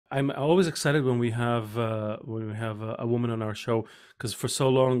I'm always excited when we have a woman on our show, because for so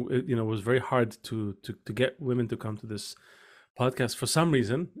long it was very hard to get women to come to this podcast for some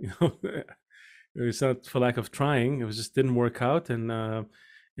reason. It's not for lack of trying. It was just didn't work out, and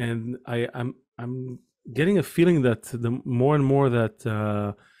I'm getting a feeling that the more and more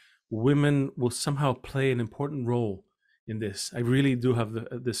that women will somehow play an important role in this. I really do have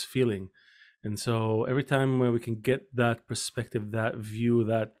this feeling, and so every time where we can get that perspective, that view,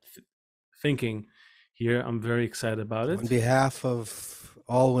 that thinking here, I'm very excited about On it. behalf of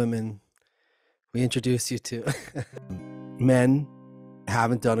all women, we introduce you to men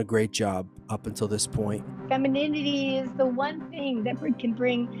haven't done a great job up until this point. Femininity is the one thing that can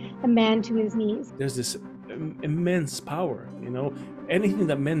bring a man to his knees. There's this immense power, anything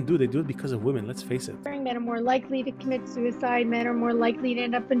that men do, they do it because of women. Let's face it. Men are more likely to commit suicide. Men are more likely to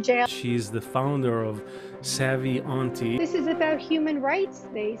end up in jail. She's the founder of Savvy Auntie. This is about human rights,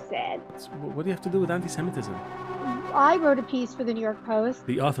 they said. What do you have to do with antisemitism? I wrote a piece for the New York Post.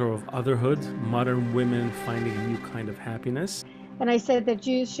 The author of Otherhood, Modern Women Finding a New Kind of Happiness. And I said that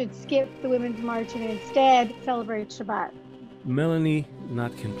Jews should skip the Women's March and instead celebrate Shabbat. Melanie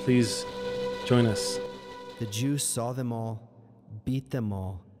Notkin, please join us. The Jew saw them all, beat them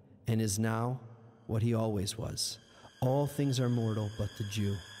all, and is now what he always was. All things are mortal but the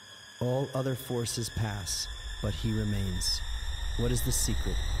Jew. All other forces pass, but he remains. What is the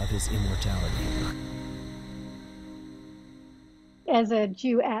secret of his immortality? As a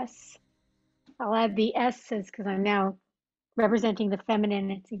Jewess, I'll add the S's because I'm now representing the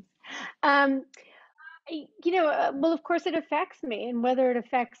femininity. Well, of course it affects me, and whether it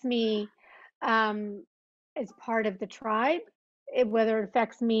affects me as part of the tribe, whether it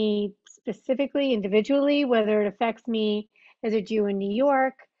affects me specifically, individually, whether it affects me as a Jew in New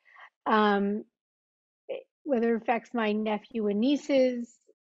York, whether it affects my nephew and nieces,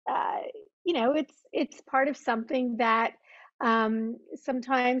 it's part of something that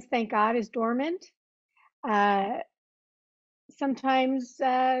sometimes, thank God, is dormant. Sometimes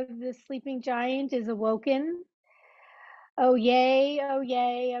the sleeping giant is awoken. Oh yay, oh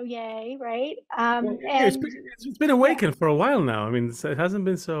yay, oh yay, right? It's been awakened for a while now. I mean, it hasn't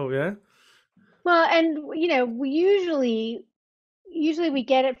been so, yeah? Well, and we usually we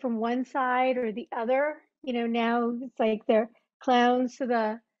get it from one side or the other. Now it's like they're clowns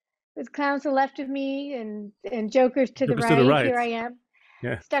there's clowns to the left of me and jokers to the right. Here I am,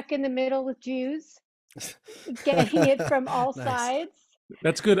 stuck in the middle with Jews, getting it from all sides.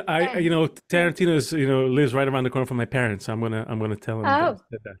 That's good. Tarantino lives right around the corner from my parents. So I'm gonna tell him that.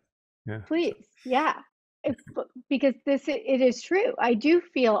 Yeah. Please, yeah, because it is true. I do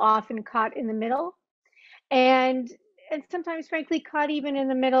feel often caught in the middle, and sometimes, frankly, caught even in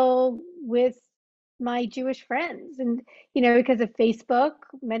the middle with my Jewish friends. And because of Facebook,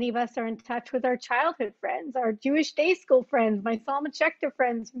 many of us are in touch with our childhood friends, our Jewish day school friends, my Salma Schechter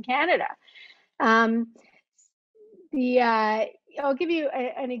friends from Canada. I'll give you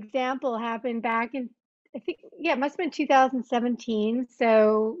an example. Happened back in, I think, it must have been 2017.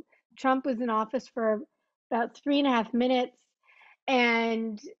 So Trump was in office for about 3.5 minutes,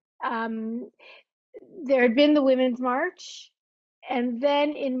 and there had been the Women's March, and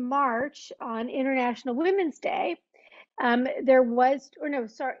then in March, on International Women's Day, in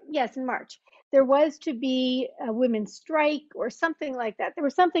March, there was to be a women's strike or something like that. There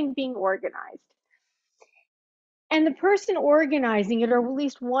was something being organized. And the person organizing it, or at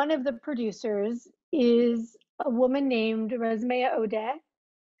least one of the producers, is a woman named Resmea Odeh,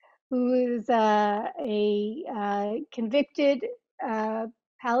 who is a convicted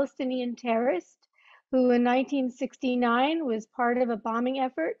Palestinian terrorist who in 1969 was part of a bombing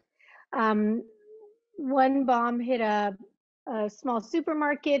effort. One bomb hit a small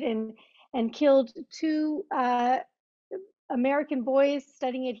supermarket and killed 2 American boys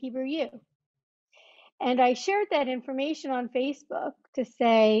studying at Hebrew U. And I shared that information on Facebook to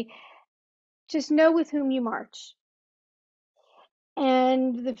say, just know with whom you march.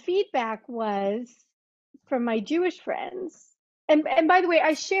 And the feedback was from my Jewish friends. And by the way,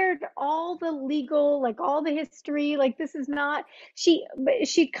 I shared all the legal, all the history, this is not,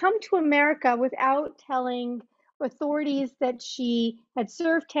 she'd come to America without telling authorities that she had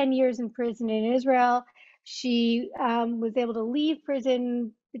served 10 years in prison in Israel. She was able to leave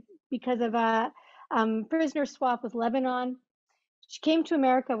prison because of a prisoner swap with Lebanon. She came to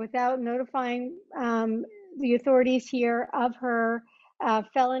America without notifying the authorities here of her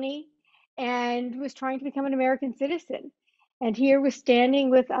felony, and was trying to become an American citizen. And here was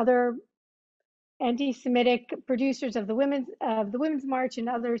standing with other anti-Semitic producers of the Women's March and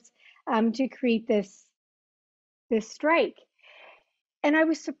others to create this strike. And I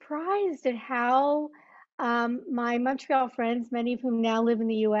was surprised at how my Montreal friends, many of whom now live in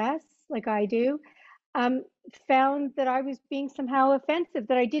the US, like I do, um, found that I was being somehow offensive,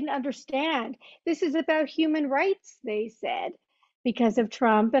 that I didn't understand. This is about human rights, they said, because of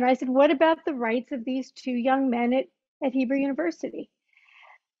Trump. And I said, what about the rights of these two young men at Hebrew University?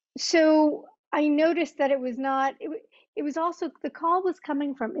 So I noticed that it was not, it was also, the call was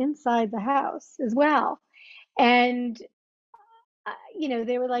coming from inside the house as well. And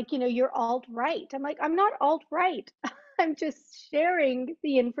they were like, you're alt-right. I'm like, I'm not alt-right. I'm just sharing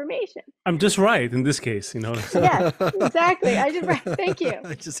the information. I'm just right in this case, Yes, exactly. I just right. Thank you.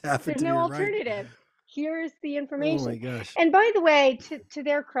 I just happen There's to no be alternative. right. Here's the Oh information. my gosh. And by the way, to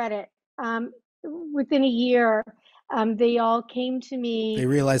their credit, within a year, they all came to me. They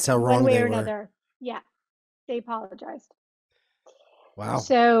realized how one wrong way they or were. another. Yeah, they apologized. Wow.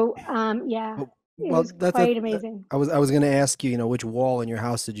 So yeah, it was quite amazing. I was going to ask you, which wall in your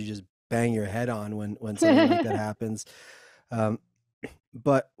house did you just bang your head on when something like that happens?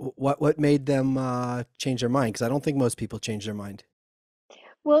 But what made them change their mind? Because I don't think most people change their mind.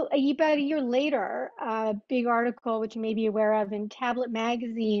 Well, about a year later, a big article, which you may be aware of, in Tablet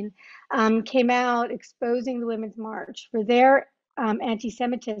magazine, came out exposing the Women's March for their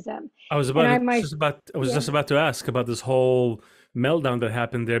anti-Semitism. I was just about to ask about this whole meltdown that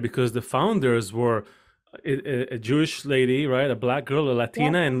happened there, because the founders were a Jewish lady, right? A black girl, a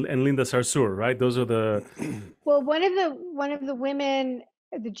Latina, and Linda Sarsour, right? Those are the. Well, one of the women,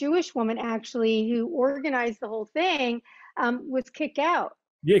 the Jewish woman actually, who organized the whole thing, was kicked out.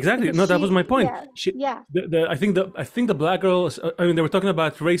 Yeah, exactly. No, that was my point. Yeah. I think the black girls. I mean, they were talking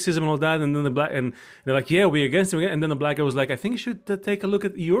about racism and all that, and then they're like, "Yeah, we're against it." And then the black girl was like, "I think you should take a look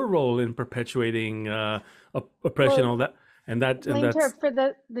at your role in perpetuating oppression, all that." And blamed her for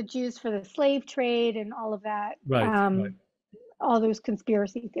the Jews for the slave trade and all of that. Right. All those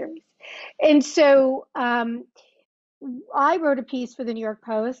conspiracy theories, and so I wrote a piece for the New York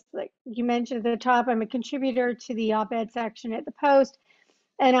Post. Like you mentioned at the top, I'm a contributor to the op-ed section at the Post.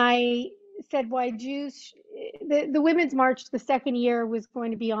 And I said why Jews, the Women's March, the second year was going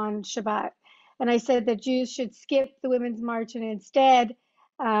to be on Shabbat. And I said that Jews should skip the Women's March and instead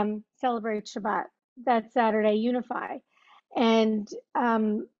celebrate Shabbat, that Saturday, unify. And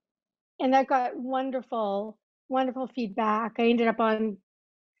that got wonderful, wonderful feedback. I ended up on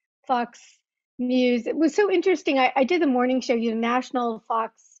Fox News. It was so interesting. I did the morning show, the national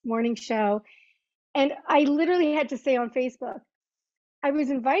Fox morning show. And I literally had to say on Facebook, I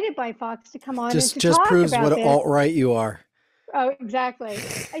was invited by Fox to come on and to just talk proves about what this. alt-right you are. Oh, exactly.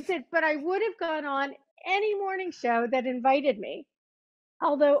 I said, but I would have gone on any morning show that invited me,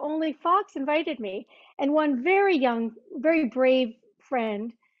 although only Fox invited me. And one very young, very brave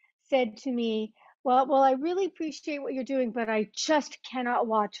friend said to me, well, I really appreciate what you're doing, but I just cannot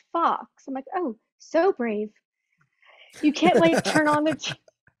watch Fox. I'm like, oh, so brave. You can't turn on the...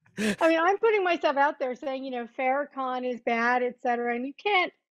 I mean, I'm putting myself out there saying, Farrakhan is bad, etc. And you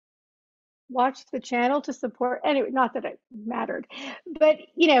can't watch the channel to support, anyway, not that it mattered, but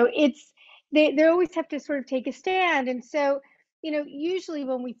it's they always have to sort of take a stand. And so usually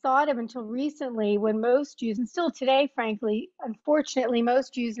when we thought of, until recently, when most Jews, and still today, frankly, unfortunately,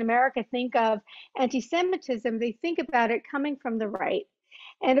 most Jews in America think of anti-Semitism, they think about it coming from the right.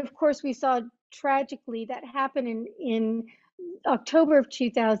 And of course we saw tragically that happen in October of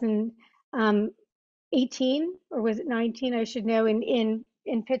 2018, or was it 19, I should know, in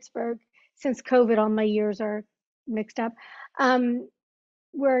Pittsburgh, since COVID, all my years are mixed up,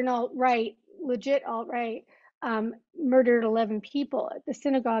 where an alt-right, legit alt-right, murdered 11 people at the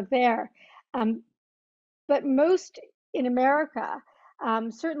synagogue there. But most in America,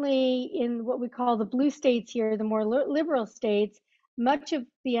 certainly in what we call the blue states here, the more liberal states, much of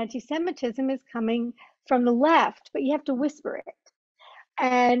the anti-Semitism is coming from the left, but you have to whisper it.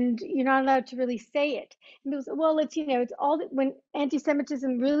 And you're not allowed to really say it. And was, well, it's it's all that, when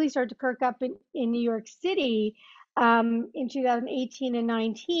anti-Semitism really started to perk up in New York City in 2018 and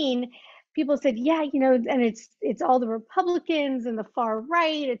 19, people said, yeah, and it's all the Republicans and the far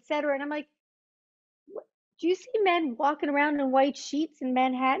right, et cetera. And I'm like, do you see men walking around in white sheets in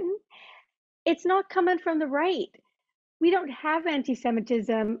Manhattan? It's not coming from the right. We don't have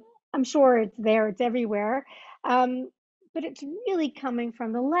anti-Semitism. I'm sure it's there, it's everywhere. But it's really coming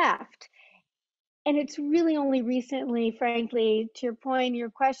from the left. And it's really only recently, frankly, to your point, your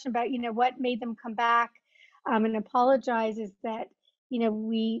question about, what made them come back and apologize, is that,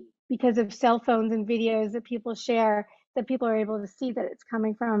 because of cell phones and videos that people share, that people are able to see that it's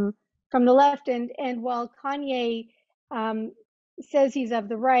coming from the left. And while Kanye says he's of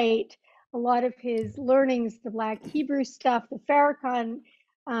the right, a lot of his learnings, the Black Hebrew stuff, the Farrakhan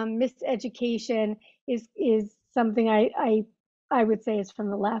miseducation is something I would say is from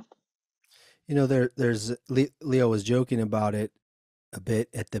the left. You know, there's Leo was joking about it a bit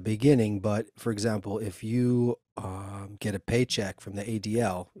at the beginning, but for example, if you get a paycheck from the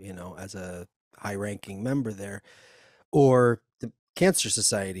ADL, you know, as a high-ranking member there, or the Cancer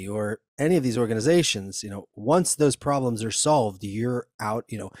Society, or any of these organizations, you know, once those problems are solved, you're out.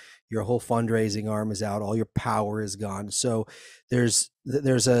 You know, your whole fundraising arm is out, all your power is gone. So there's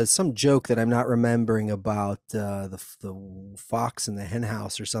some joke that I'm not remembering about the fox in the hen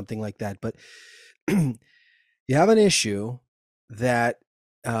house or something like that, but you have an issue that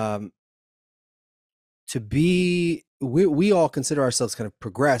we all consider ourselves kind of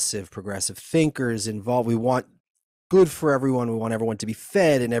progressive thinkers involved. We want good for everyone. We want everyone to be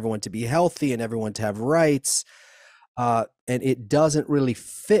fed and everyone to be healthy and everyone to have rights. And it doesn't really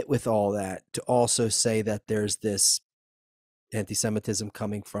fit with all that to also say that there's this anti-Semitism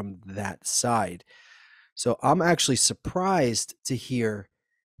coming from that side. So I'm actually surprised to hear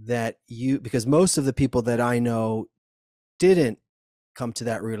that because most of the people that I know didn't come to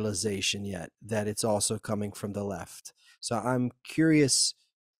that realization yet, that it's also coming from the left. So I'm curious,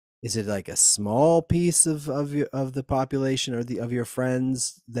 is it like a small piece of the population or of your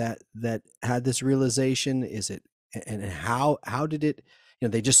friends that had this realization? Is it, and how did it, you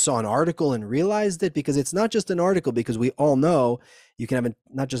know, they just saw an article and realized it? Because it's not just an article, because we all know you can have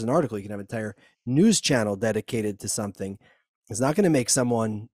not just an article, you can have an entire news channel dedicated to something. It's not going to make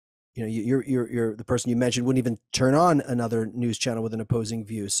someone, you know, you're the person you mentioned wouldn't even turn on another news channel with an opposing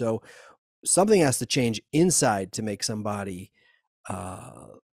view. So something has to change inside to make somebody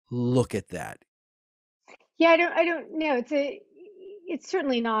look at that. Yeah, I don't know. It's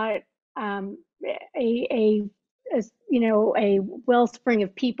certainly not a you know, a wellspring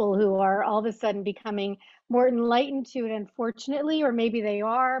of people who are all of a sudden becoming more enlightened to it, unfortunately, or maybe they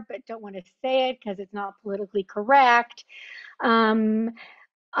are, but don't want to say it because it's not politically correct.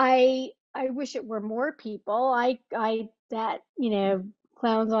 I wish it were more people. That, you know,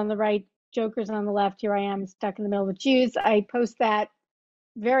 clowns on the right, jokers on the left. Here I am stuck in the middle with Jews. I post that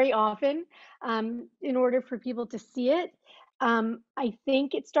very often in order for people to see it. I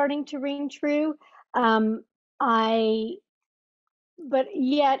think it's starting to ring true. But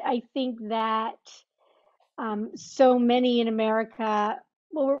yet I think that so many in America,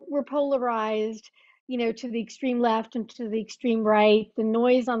 well, we're polarized, you know, to the extreme left and to the extreme right. The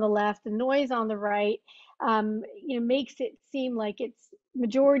noise on the left, the noise on the right, you know, makes it seem like it's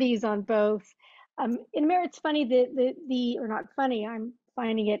majorities on both. In America, it's funny or not funny. I'm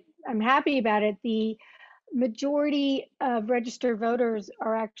happy about it. The majority of registered voters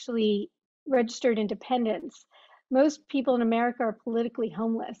are actually registered independents. Most people in America are politically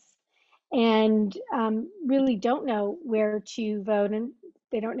homeless and really don't know where to vote, and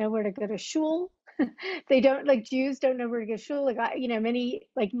they don't know where to go to shul. They don't, like Jews don't know where to go to shul. Like you know, many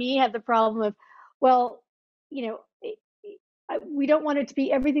like me have the problem of, well, you know, we don't want it to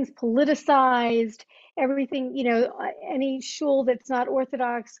be, everything's politicized. Everything, you know, any shul that's not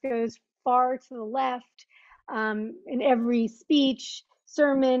Orthodox goes far to the left in every speech,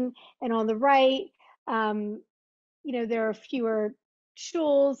 sermon, and on the right. You know, there are fewer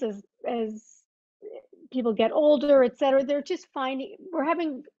shuls as people get older, et cetera. They're just I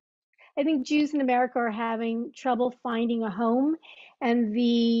think Jews in America are having trouble finding a home, and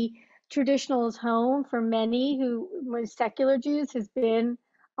the traditionalist home for many who were secular Jews has been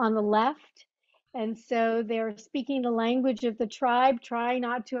on the left. And so they're speaking the language of the tribe, trying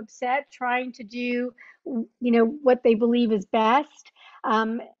not to upset, trying to do, you know, what they believe is best.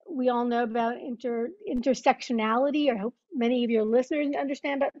 We all know about intersectionality. I hope many of your listeners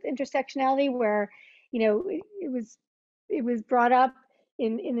understand about intersectionality, where, you know, it was brought up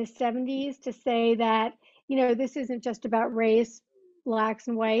in the 70s to say that, you know, this isn't just about race, blacks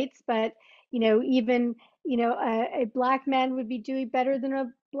and whites, but, you know, even, you know, a black man would be doing better than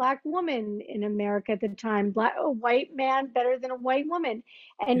a black woman in America at the time, a white man better than a white woman.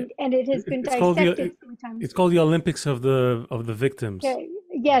 Yeah. And it has been It's called dissected sometimes. it's called the Olympics of the victims. Okay.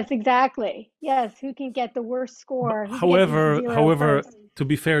 Yes, exactly. Yes, who can get the worst score? Who can get the zero However, first? to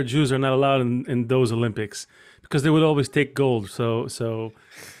be fair, Jews are not allowed in those Olympics because they would always take gold. So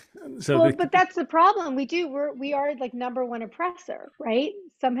Well, they, but that's the problem. We are like number one oppressor, right?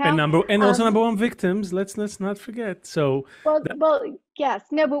 Somehow. and also number one victims. Let's not forget. So Well, yes,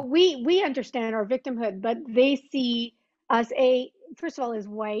 no, but we understand our victimhood, but they see us first of all as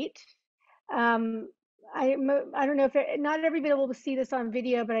white. Um, I don't know if not everybody will see this on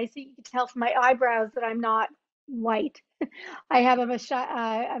video, but I see, you can tell from my eyebrows that I'm not white. I have a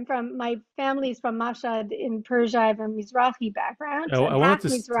my family's from Mashhad in Persia. I have a Mizrahi background. I I'm wanted half to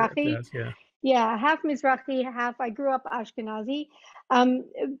Mizrahi. ask, yeah. Yeah, half Mizrahi, half, I grew up Ashkenazi. Um,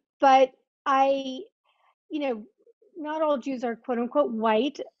 but I, you know, not all Jews are quote unquote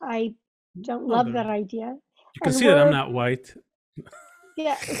white. I don't No, love that idea. you can And see that I'm we're, not white.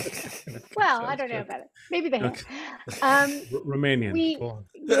 yeah, well, I don't know about it. Maybe the hair. Um, Romanian. we, Go on.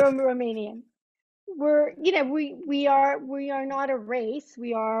 you're Romanian. We're, we are not a race.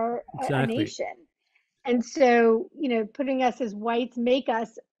 We are a Exactly. nation. And so, putting us as whites make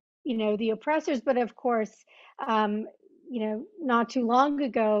us, the oppressors. But of course, not too long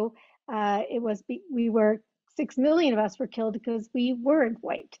ago, we were 6 million of us were killed because we weren't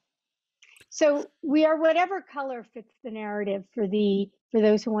white. So we are whatever color fits the narrative for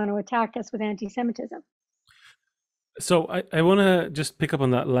those who want to attack us with anti-Semitism. So I want to just pick up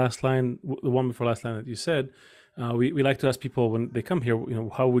on that last line, the one before last line that you said. We like to ask people when they come here,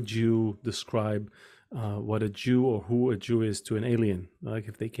 how would you describe what a Jew or who a Jew is to an alien? Like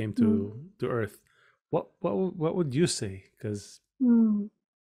if they came to Earth, what would you say? Because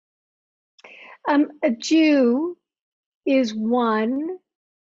a Jew is one.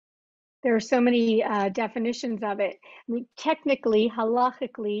 There are so many definitions of it. I mean, technically,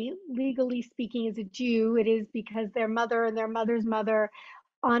 halachically, legally speaking, as a Jew, it is because their mother and their mother's mother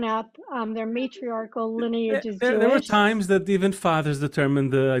on up, their matriarchal lineage is there were Jewish. times that even fathers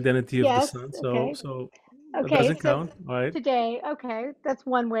determined the identity of the Yes, son. okay. So that Okay, doesn't so count, right? today, okay, that's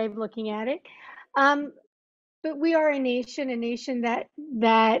one way of looking at it. But we are a nation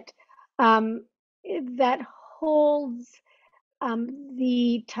um, that holds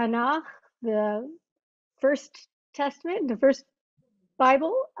the Tanakh, the First Testament, the first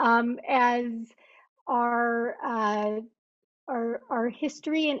Bible, as our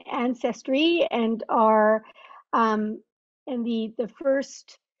history and ancestry, and the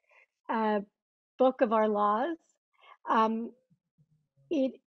first book of our laws.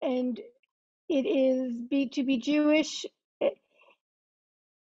 It and it is to be Jewish.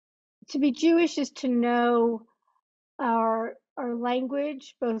 To be Jewish is to know our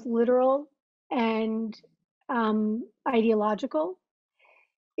language, both literal and ideological.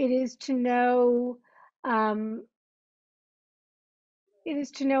 It is to know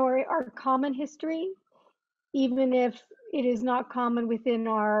our common history, even if it is not common within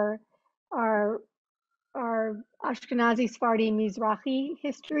our Ashkenazi, Sephardi, Mizrahi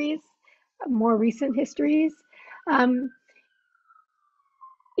histories, more recent histories.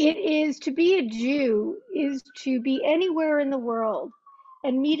 It is to be a Jew is to be anywhere in the world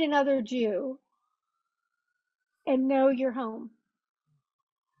and meet another Jew and know you're home.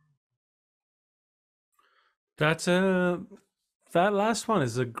 That last one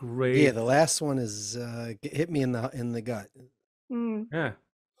is a great. Yeah, the last one is hit me in the gut. Yeah.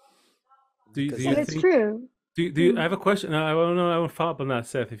 Do you And it's think? true. Do you? I have a question. I want to. I want to follow up on that,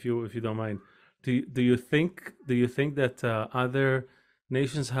 Seth, if you don't mind. Do you think that other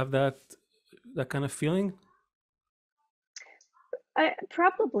nations have that kind of feeling?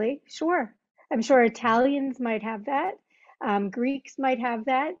 Probably, sure. I'm sure Italians might have that. Greeks might have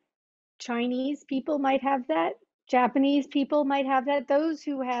that. Chinese people might have that. Japanese people might have that. Those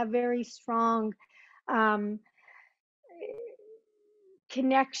who have very strong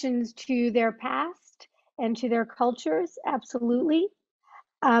connections to their past and to their cultures, absolutely.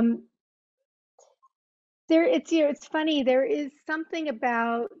 It's funny. There is something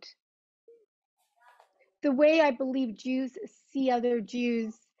about the way I believe Jews see other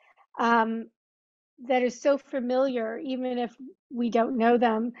Jews that is so familiar, even if we don't know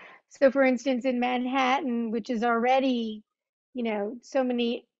them. So, for instance, in Manhattan, which is already, so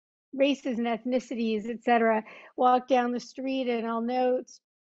many races and ethnicities, etc., walk down the street and I'll know it's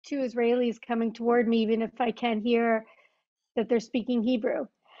two Israelis coming toward me, even if I can't hear that they're speaking Hebrew.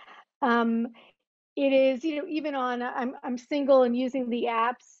 It is, even on, I'm single and using the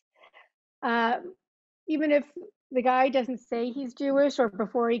apps. Even if the guy doesn't say he's Jewish, or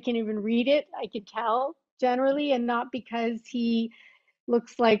before he can even read it, I could tell generally, and not because he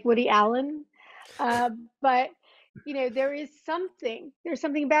looks like Woody Allen. But there's something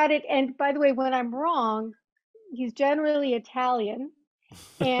about it. And by the way, when I'm wrong, he's generally Italian,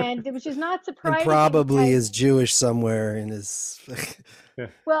 and which is not surprising. And probably is Jewish somewhere in his.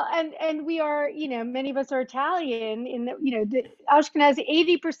 Well, and we are, many of us are Italian. In the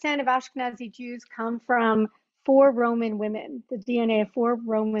Ashkenazi, 80% of Ashkenazi Jews come from 4 Roman women, the DNA of 4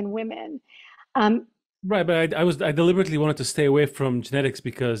 Roman women. Right, but I deliberately wanted to stay away from genetics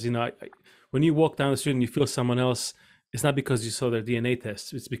because when you walk down the street and you feel someone else, it's not because you saw their DNA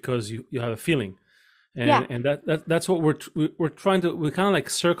test; it's because you have a feeling. Yeah. And that's what we're trying to, we kind of like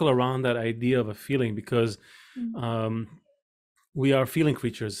circle around that idea of a feeling, because um, we are feeling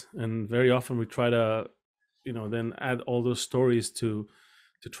creatures, and very often we try to, then add all those stories to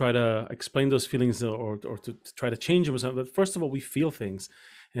try to explain those feelings, or to try to change them or something. But first of all, we feel things,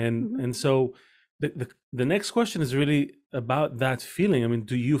 and so the next question is really about that feeling. I mean,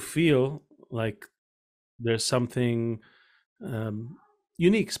 do you feel like there's something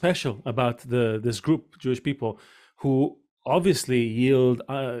unique, special about this group, Jewish people, who obviously yield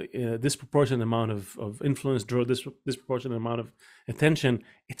a disproportionate amount of influence, draw this disproportionate amount of attention?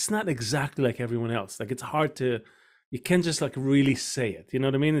 It's not exactly like everyone else. Like, it's hard to, you can't just like really say it. You know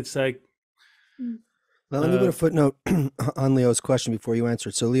what I mean? It's like, Now, let me put a footnote on Leo's question before you answer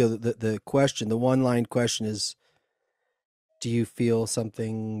it. So, Leo, the question, the one-line question is, do you feel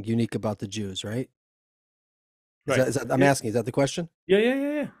something unique about the Jews, right? right. I'm asking, is that the question?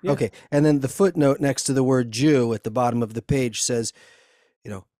 Yeah. Okay. And then the footnote next to the word Jew at the bottom of the page says,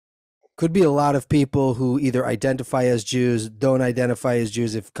 could be a lot of people who either identify as Jews, don't identify as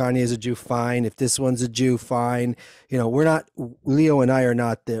Jews. If Kanye is a Jew, fine. If this one's a Jew, fine. We're not, Leo and I are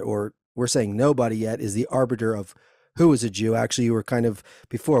not there, or we're saying nobody yet is the arbiter of who is a Jew. Actually, you were kind of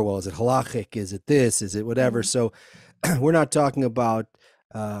before, well, is it halachic? Is it this? Is it whatever? So we're not talking about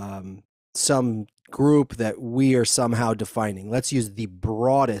some group that we are somehow defining. Let's use the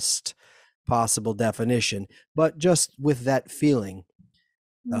broadest possible definition, but just with that feeling.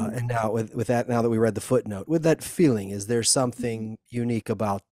 And now with that, now that we read the footnote, with that feeling, is there something unique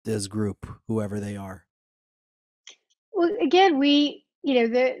about this group, whoever they are? Well, again,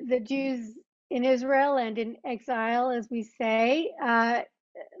 the Jews in Israel and in exile, as we say,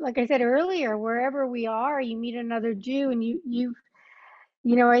 like I said earlier, wherever we are, you meet another Jew, and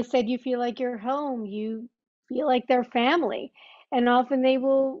I said you feel like you're home, you feel like they're family, and often they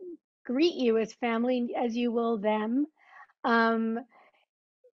will greet you as family as you will them.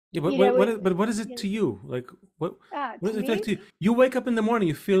 Yeah, You know, but what is it to you? Like, what to does it feel like me, to you? You wake up in the morning,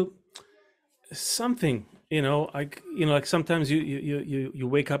 you feel something, like sometimes you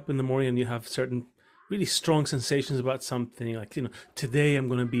wake up in the morning and you have certain really strong sensations about something, like, today I'm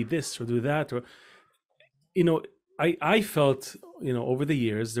going to be this or do that, or, I felt, over the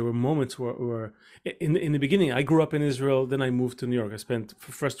years, there were moments where in the beginning, I grew up in Israel, then I moved to New York. I spent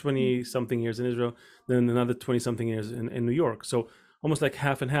first 20 something years in Israel, then another 20 something years in New York. So almost like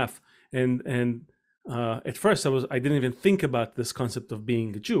half and half. And at first I didn't even think about this concept of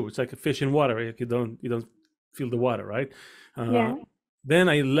being a Jew. It's like a fish in water. Right? You don't feel the water, right? yeah. Then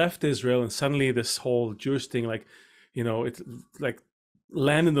I left Israel, and suddenly this whole Jewish thing, like, it's like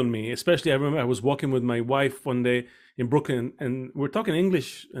landed on me. Especially, I remember I was walking with my wife one day in Brooklyn, and we're talking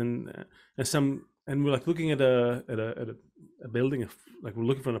English, and we're like looking at a building, like we're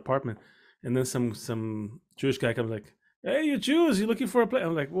looking for an apartment, and then some Jewish guy comes like, "Hey, you Jews, you looking for a place?"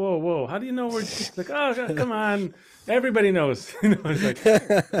 I'm like, "Whoa, how do you know we're like?" "Oh, come on, everybody knows." It's like,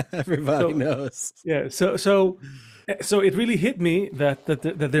 Everybody knows. yeah. So it really hit me that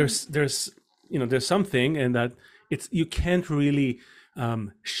there's there's something, and that you can't really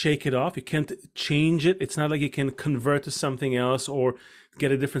shake it off. You can't change it. It's not like you can convert to something else or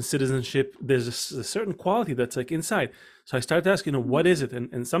get a different citizenship. There's a certain quality that's like inside. So I started asking, what is it?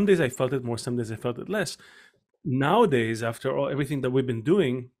 And some days I felt it more, some days I felt it less. Nowadays, after everything that we've been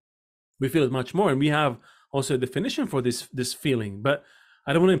doing, we feel it much more, and we have also a definition for this feeling. But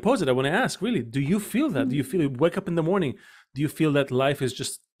I don't want to impose it. I want to ask, really, do you feel that? Do you feel, you wake up in the morning, do you feel that life is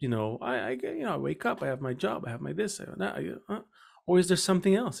just, I wake up, I have my job, I have my this, I have that, or is there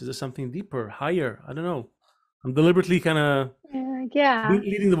something else? Is there something deeper, higher? I don't know. I'm deliberately kind of Yeah.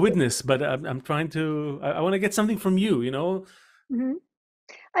 leading the witness, but I'm trying to, I want to get something from you, Mm-hmm.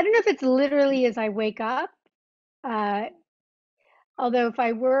 I don't know if it's literally as I wake up. Although if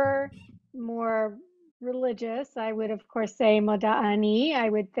I were more religious, I would of course say Moda'ani. I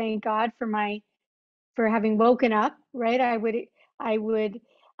would thank God for having woken up, right? I would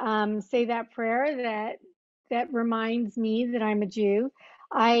say that prayer that reminds me that I'm a Jew.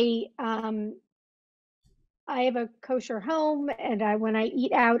 I have a kosher home, and when I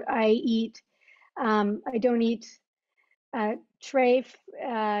eat out, I don't eat treif,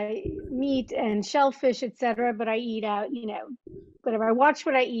 meat and shellfish, etc. But I eat out, whatever. I watch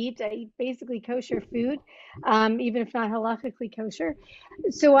what I eat. I eat basically kosher food, even if not halakhically kosher.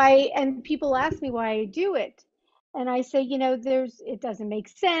 And people ask me why I do it. And I say, it doesn't make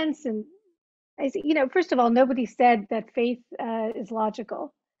sense. And I say, first of all, nobody said that faith is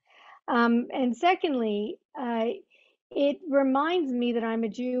logical. And secondly, it reminds me that I'm a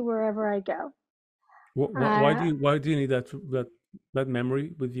Jew wherever I go. Why do you need that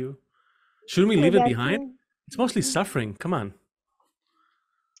memory with you? Shouldn't we leave it that's behind? It's mostly suffering. Come on.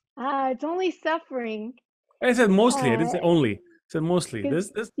 it's only suffering. I said mostly. I didn't say only. I said mostly.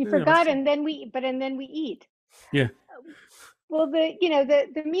 'Cause This you forgot, and then we eat. Yeah. Well,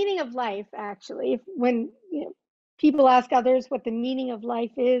 the meaning of life, actually, when people ask others what the meaning of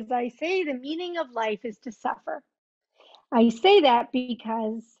life is, I say the meaning of life is to suffer. I say that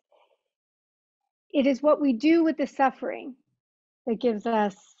because it is what we do with the suffering that gives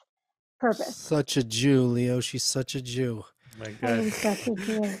us purpose. Such a Jew, Leo. She's such a Jew. My I God. am such a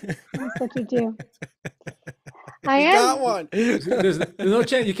Jew. I'm such a Jew. I got one. There's no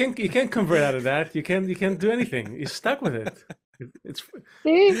chance. You can't convert out of that. You can't do anything. You're stuck with it. It's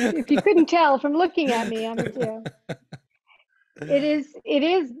See, if you couldn't tell from looking at me, I'm a Jew. It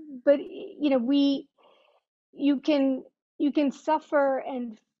is, but you can suffer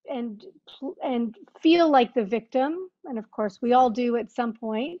and feel like the victim, and of course we all do at some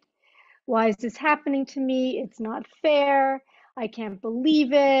point. Why is this happening to me? It's not fair. I can't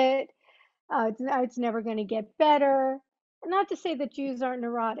believe it. It's never going to get better. Not to say that Jews aren't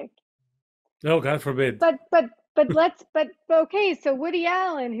neurotic, oh, God forbid. but okay. So Woody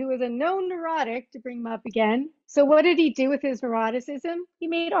Allen, who was a known neurotic, to bring him up again. So what did he do with his neuroticism? He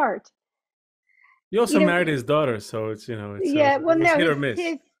made art. He also married his daughter, so it's yeah. Well, no, hit or miss.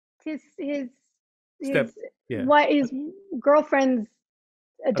 His girlfriend's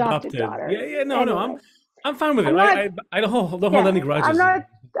adopted daughter. Yeah. No, anyway. no. I'm fine with it. I don't hold any grudges.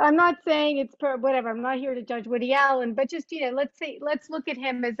 I'm not saying it's whatever. I'm not here to judge Woody Allen, but just let's look at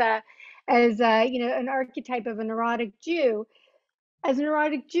him as an archetype of a neurotic Jew. As a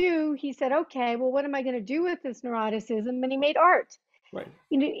neurotic Jew, he said, okay, well, what am I going to do with this neuroticism? And he made art. Right.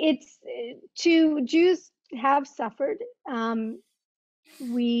 It's Jews have suffered.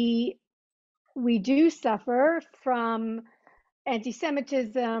 We do suffer from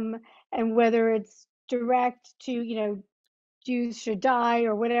anti-Semitism, and whether it's direct to Jews should die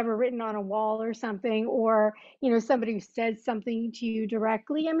or whatever written on a wall or something, or somebody who says something to you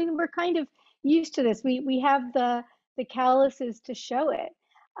directly. I mean, we're kind of used to this. We have the calluses to show it,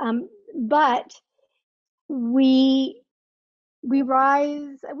 but we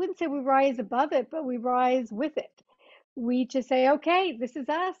rise. I wouldn't say we rise above it, but we rise with it. We just say, okay, this is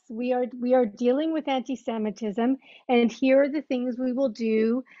us. We are dealing with anti-Semitism, and here are the things we will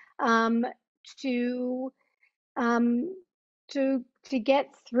do to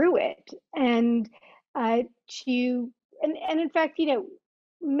get through it, and in fact,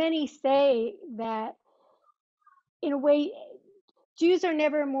 many say that in a way, Jews are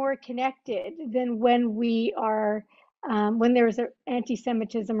never more connected than when when there's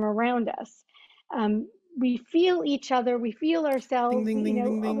anti-Semitism around us. We feel each other. We feel ourselves. Ding, ding,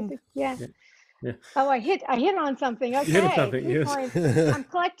 ding, ding, ding. Yeah. Yeah. Oh, I hit on something. Okay. You hit something, yes. I'm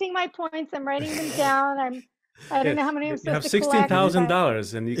collecting my points. I'm writing them down. I don't know how many I'm supposed to collect. You have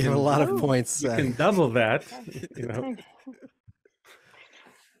 $16,000, and you have a lot of points. You can double that.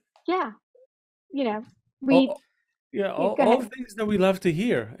 Yeah. All the things that we love to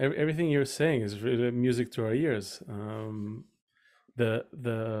hear. Everything you're saying is really music to our ears.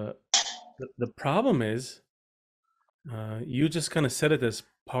 The problem is, you just kind of said it as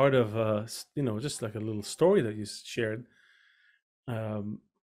part of just like a little story that you shared.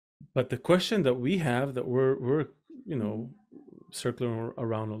 But the question that we have, that we're circling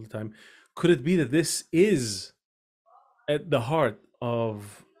around all the time, could it be that this is at the heart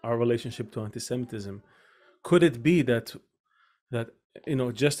of our relationship to anti-Semitism? Could it be that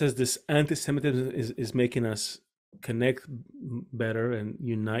just as this anti-Semitism is making us connect better and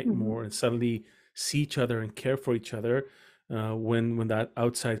unite more, and suddenly see each other and care for each other when that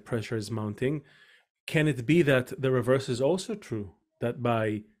outside pressure is mounting, can it be that the reverse is also true? That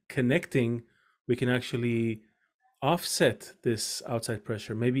by connecting, we can actually offset this outside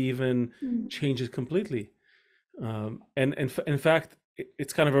pressure, maybe even change it completely. And in fact,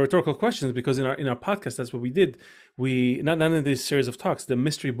 it's kind of a rhetorical question, because in our podcast, that's what we did. We not in this series of talks, the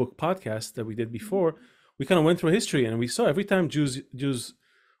mystery book podcast that we did before, we kind of went through history, and we saw every time Jews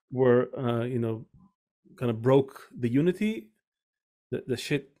were kind of broke the unity, the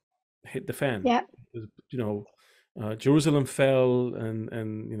shit hit the fan. Yeah. Jerusalem fell, and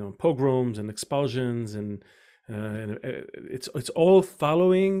pogroms and expulsions, and it's all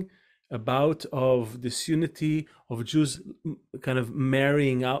following a bout of disunity of Jews kind of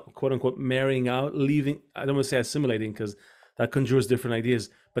marrying out, quote unquote, marrying out, leaving. I don't want to say assimilating, because that conjures different ideas,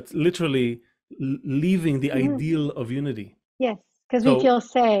 but literally leaving the ideal of unity. Yes, because we feel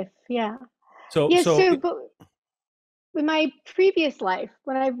safe. Yeah. So but in my previous life,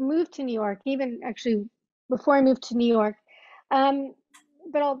 when I moved to New York, even actually before I moved to New York,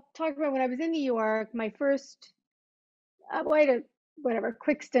 but I'll talk about when I was in New York, my first, well, I had a whatever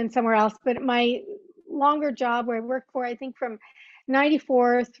quick stint somewhere else, but my longer job where I worked for, I think from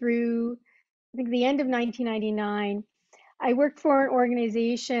 94 through I think the end of 1999, I worked for an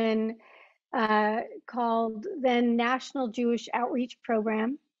organization called then National Jewish Outreach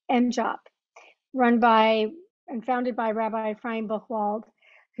Program, NJOP, run by and founded by Rabbi Ephraim Buchwald,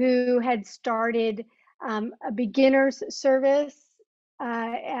 who had started a beginner's service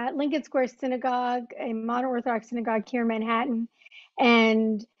at Lincoln Square Synagogue, a modern Orthodox synagogue here in Manhattan,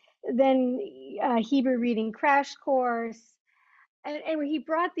 and then a Hebrew reading crash course. And he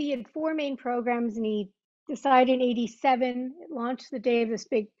brought he had four main programs, and he decided in 87, launched the day of this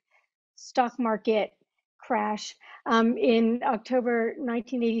big stock market crash in October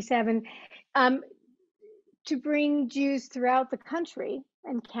 1987, to bring Jews throughout the country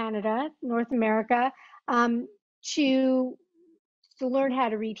and Canada, North America, to learn how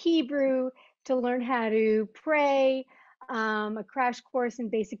to read Hebrew, to learn how to pray, a crash course in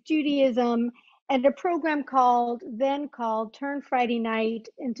basic Judaism, and a program called Turn Friday Night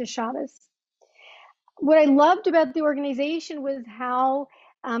into Shabbos. What I loved about the organization was how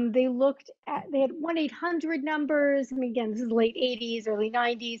they had 1-800 numbers. I mean, again, this is late 80s, early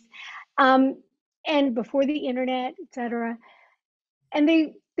 90s, and before the internet, etc. And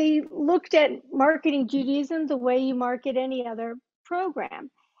they looked at marketing Judaism the way you market any other program.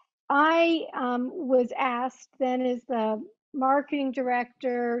 I was asked then as the marketing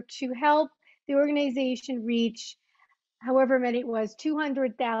director to help the organization reach however many it was,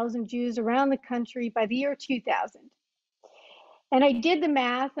 200,000 Jews around the country by the year 2000. And I did the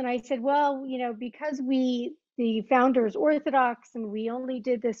math and I said, well, because the founder is Orthodox and we only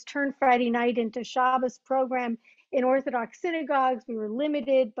did this Turn Friday Night into Shabbos program in Orthodox synagogues, we were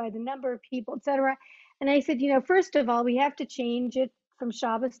limited by the number of people, etc. And I said, first of all, we have to change it from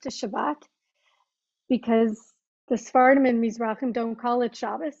Shabbos to Shabbat, because the Sephardim and Mizrachim don't call it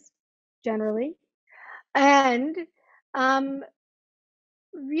Shabbos generally. And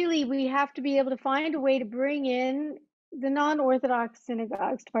really, we have to be able to find a way to bring in the non-Orthodox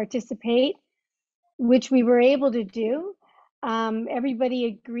synagogues to participate, which we were able to do. Everybody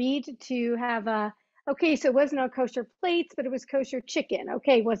agreed to have so it wasn't on kosher plates, but it was kosher chicken.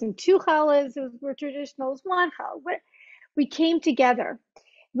 Okay, it wasn't two challahs, were traditional, it was one challah. We came together.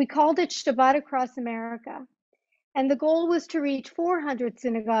 We called it Shabbat Across America. And the goal was to reach 400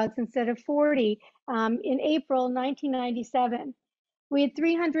 synagogues instead of 40 in April 1997. We had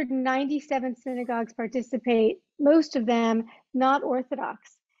 397 synagogues participate, most of them not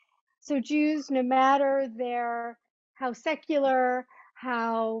Orthodox. So Jews, no matter how secular,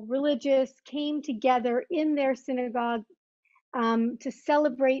 how religious, came together in their synagogue to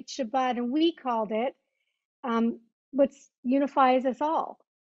celebrate Shabbat, and we called it what unifies us all.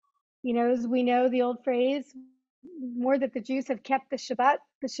 As we know the old phrase, more that the Jews have kept the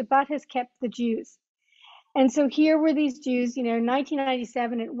Shabbat has kept the Jews. And so here were these Jews,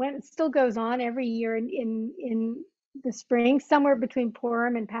 1997, it still goes on every year in the spring, somewhere between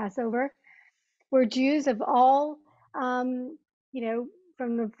Purim and Passover, where Jews of all, from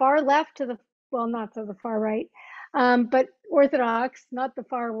the far left to not to the far right, but Orthodox, not the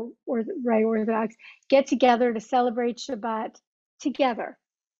far right Orthodox, get together to celebrate Shabbat together.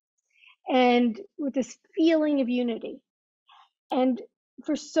 And with this feeling of unity. And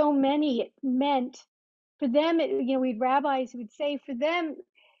for so many, it meant, for them, we had rabbis who would say for them,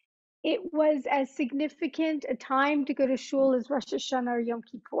 it was as significant a time to go to shul as Rosh Hashanah or Yom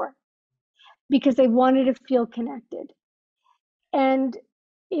Kippur, because they wanted to feel connected. And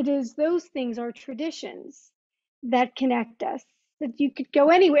it is those things, our traditions, that connect us. That you could go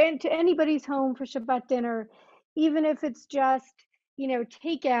anywhere into anybody's home for Shabbat dinner, even if it's just,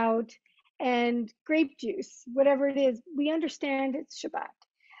 takeout and grape juice, whatever it is, we understand it's Shabbat.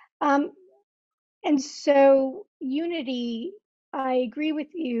 And so unity, I agree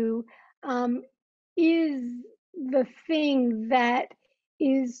with you, is the thing that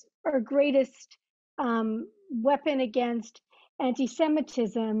is our greatest weapon against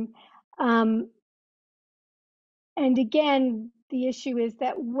anti-Semitism. And again, the issue is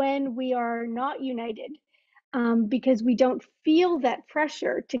that when we are not united, because we don't feel that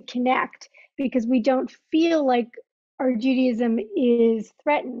pressure to connect, because we don't feel like our Judaism is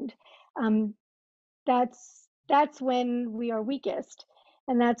threatened, that's when we are weakest,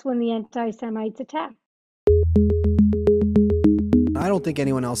 and that's when the anti-Semites attack. I don't think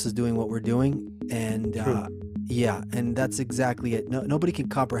anyone else is doing what we're doing, and Yeah, and that's exactly it. No, nobody can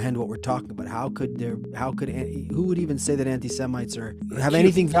comprehend what we're talking about. Who would even say that anti-Semites have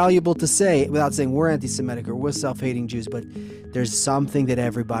anything valuable to say without saying we're anti-Semitic or we're self-hating Jews? But there's something that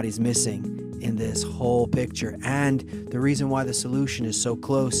everybody's missing in this whole picture. And the reason why the solution is so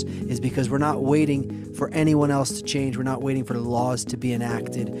close is because we're not waiting for anyone else to change. We're not waiting for the laws to be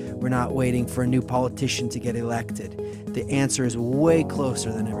enacted. We're not waiting for a new politician to get elected. The answer is way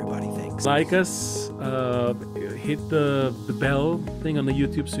closer than everybody thinks. Like us, hit the bell thing on the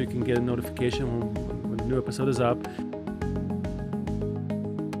YouTube so you can get a notification when a new episode is up.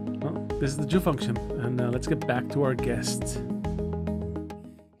 Well, this is the Jew Function, and let's get back to our guest.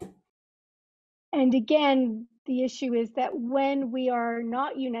 And again, the issue is that when we are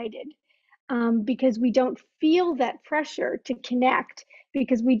not united, because we don't feel that pressure to connect,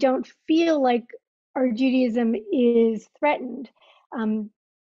 because we don't feel like our Judaism is threatened,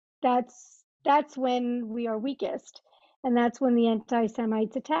 that's when we are weakest, and that's when the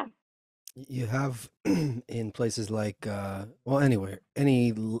anti-Semites attack. You have in places like, anywhere,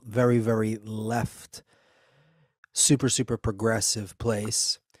 any very, very left, super, super progressive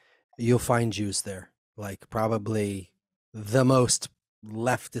place, you'll find Jews there. Like probably the most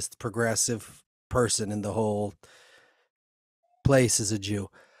leftist progressive person in the whole place is a Jew.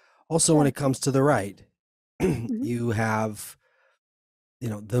 Also, when it comes to the right, you have,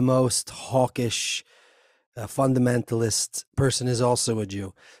 the most hawkish, fundamentalist person is also a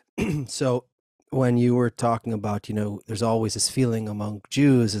Jew. So when you were talking about, there's always this feeling among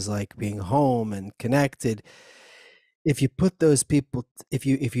Jews is like being home and connected. If you put those people, if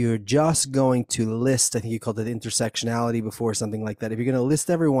you're just going to list, I think you called it intersectionality before, something like that. If you're going to list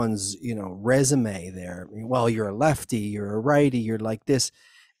everyone's, resume there, well, you're a lefty, you're a righty, you're like this,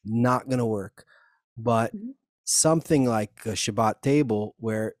 not going to work. But something like a Shabbat table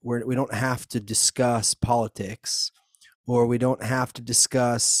where we don't have to discuss politics, or we don't have to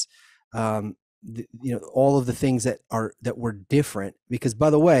discuss, all of the things that were different. Because,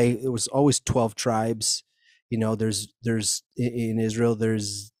 by the way, it was always 12 tribes. There's in Israel,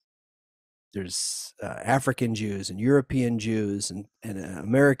 there's African Jews and European Jews and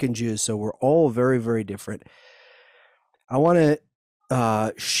American Jews. So we're all very, very different. I want to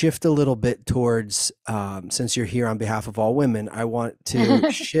shift a little bit towards, since you're here on behalf of all women, I want to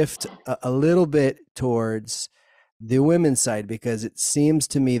shift a little bit towards the women's side, because it seems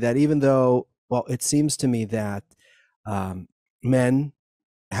to me that men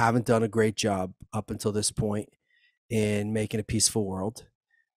haven't done a great job up until this point in making a peaceful world.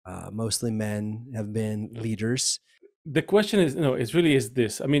 Mostly men have been leaders. The question is, it really is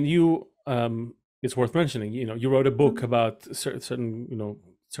this. I mean, it's worth mentioning, you wrote a book about certain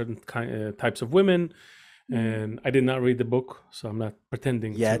types of women, and I did not read the book, so I'm not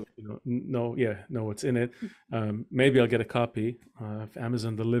pretending to know what's in it. Maybe I'll get a copy if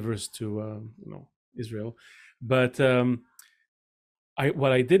Amazon delivers to Israel. But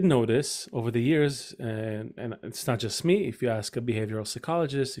what I did notice over the years, and it's not just me, if you ask a behavioral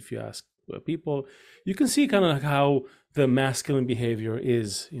psychologist, if you ask people, you can see kind of like how the masculine behavior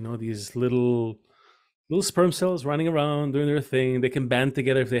is, these little sperm cells running around doing their thing. They can band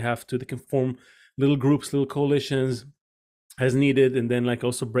together if they have to. They can form little groups, little coalitions as needed, and then like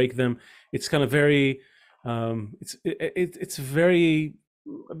also break them. It's kind of very, it's very,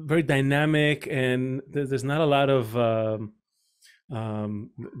 very dynamic, and there's not a lot of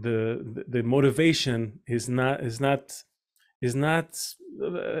the motivation is not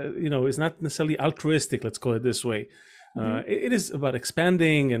necessarily altruistic. Let's call it this way. It is about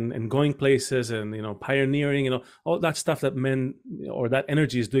expanding and going places and pioneering, all that stuff that men, or that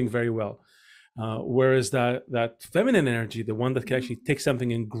energy, is doing very well. Whereas that feminine energy, the one that can actually take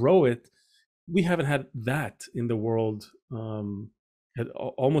something and grow it, we haven't had that in the world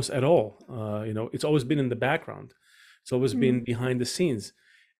almost at all. It's always been in the background. It's always been behind the scenes.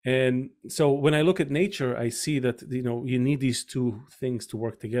 And so when I look at nature, I see that you need these two things to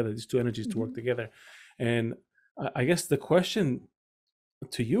work together, these two energies to work together. And I guess the question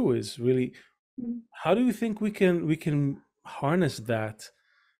to you is really, how do you think we can harness that?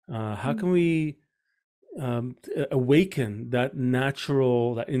 How can we awaken that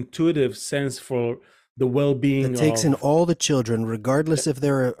natural, that intuitive sense for the well-being? It takes in all the children, regardless if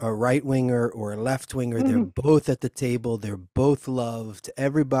they're a right winger or a left winger. They're both at the table. They're both loved.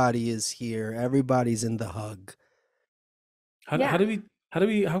 Everybody is here. Everybody's in the hug. How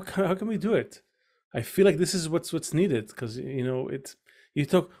can we do it? I feel like this is what's needed, because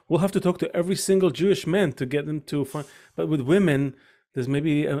we'll have to talk to every single Jewish man to get them to find. But with women, there's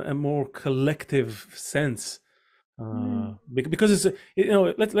maybe a more collective sense Because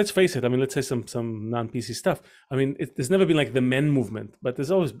it's let's face it. I mean, let's say some non-PC stuff. I mean, there's never been like the men movement, but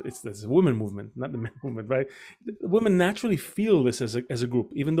there's a women movement, not the men movement, right? Women naturally feel this as a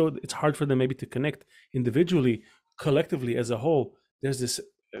group, even though it's hard for them maybe to connect individually, collectively as a whole. There's this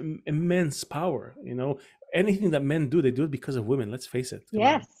immense power. Anything that men do, they do it because of women. Let's face it.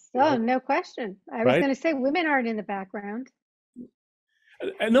 Yes. No question. I was going to say women aren't in the background.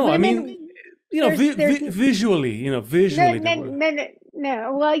 No, women, I mean, visually, visually.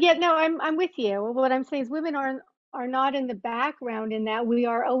 No. Well, yeah, no, I'm with you. What I'm saying is women are not in the background in that we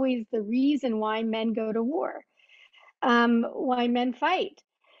are always the reason why men go to war, why men fight.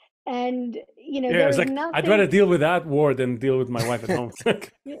 And, it's like, nothing... I'd rather deal with that war than deal with my wife at home.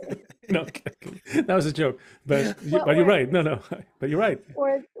 No, that was a joke, but you're right. No, but you're right.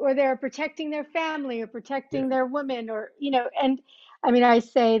 Or they're protecting their family or protecting their woman, or, and I mean, I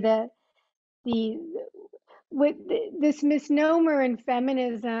say that this misnomer in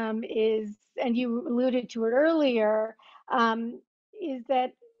feminism is, and you alluded to it earlier, is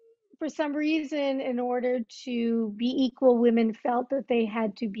that for some reason, in order to be equal, women felt that they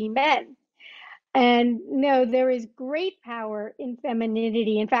had to be men. And no, there is great power in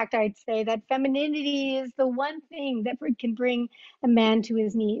femininity. In fact, I'd say that femininity is the one thing that can bring a man to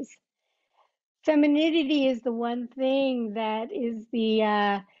his knees. Femininity is the one thing that is the...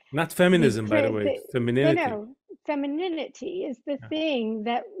 not feminism, by the way, femininity. No, femininity is the thing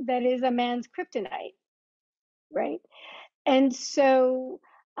that is a man's kryptonite, right? And so,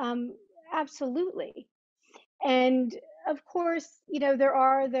 absolutely. And of course, there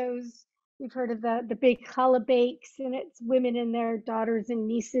are those, we've heard of the big challah bakes, and it's women and their daughters and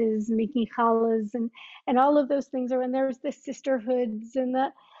nieces making challahs, and all of those things are, and there's the sisterhoods, and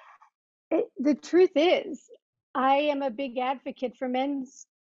the truth is, I am a big advocate for men's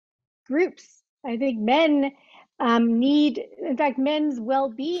groups. I think men in fact, men's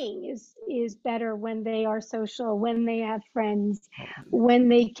well-being is better when they are social, when they have friends, when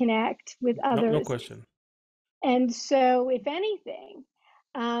they connect with others. No question. And so, if anything,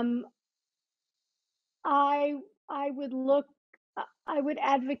 I would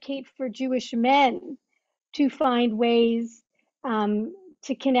advocate for Jewish men to find ways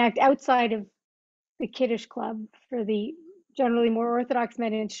to connect outside of the Kiddush Club for the generally more Orthodox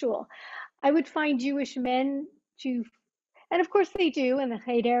men in shul. I would find Jewish men to, and of course they do in the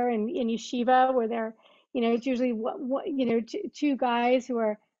Cheder and in yeshiva, where they're, it's usually two guys who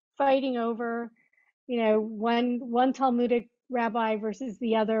are fighting over, one Talmudic rabbi versus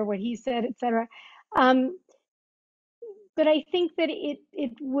the other, what he said, etc. But I think that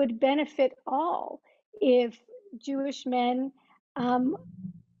it would benefit all if Jewish men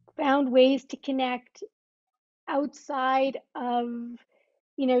found ways to connect outside of,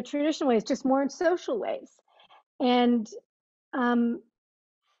 traditional ways, just more in social ways. And I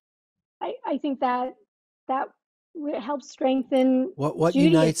think that helps strengthen what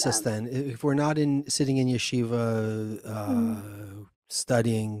unites us then, if we're not sitting in yeshiva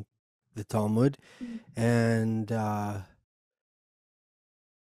studying the Talmud, and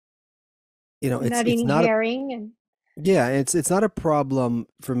it's not herring and it's not a problem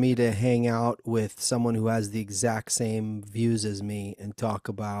for me to hang out with someone who has the exact same views as me and talk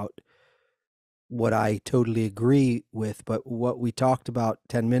about what I totally agree with. But what we talked about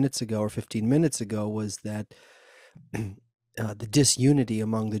 10 minutes ago or 15 minutes ago was that the disunity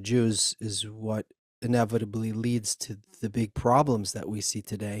among the Jews is what inevitably leads to the big problems that we see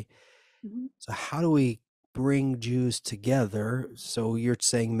today. Mm-hmm. So how do we bring Jews together? So you're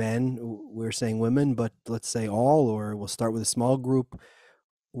saying men, we're saying women, but let's say all, or we'll start with a small group.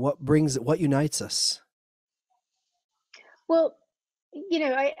 What unites us? Well,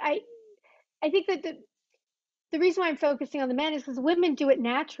 I think that the reason why I'm focusing on the men is because women do it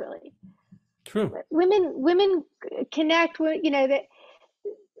naturally. True. Women connect with,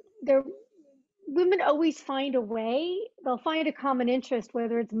 that women always find a way. They'll find a common interest,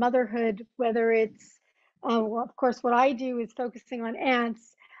 whether it's motherhood, whether it's, well, of course, what I do is focusing on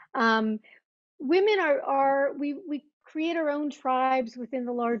ants. Women we create our own tribes within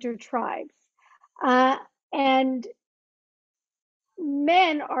the larger tribes. And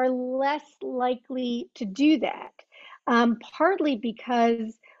men are less likely to do that, partly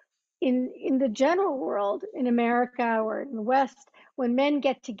because in the general world, in America or in the West, when men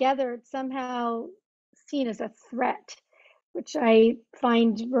get together, it's somehow seen as a threat, which I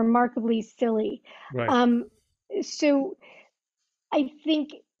find remarkably silly. Right. So I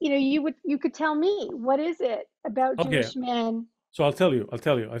think, you could tell me, what is it about Jewish men? So I'll tell you. I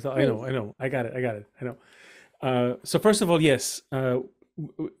know. I got it. I know. So first of all, yes,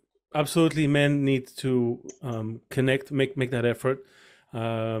 absolutely, men need to connect, make that effort.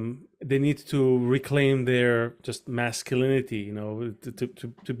 They need to reclaim their just masculinity, you know,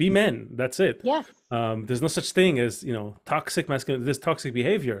 to be men. That's it. Yes. There's no such thing as, you know, toxic masculinity. There's toxic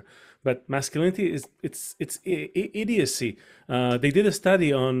behavior, but masculinity is it's idiocy. They did a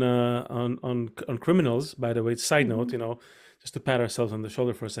study on criminals, by the way. Side note, you know, just to pat ourselves on the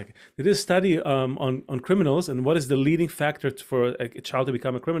shoulder for a second. They did a study on criminals and what is the leading factor for a child to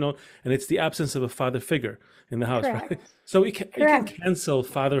become a criminal, and it's the absence of a father figure in the house, right? Correct. So you can cancel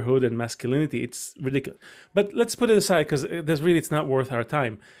fatherhood and masculinity. It's ridiculous. But let's put it aside because it's not worth our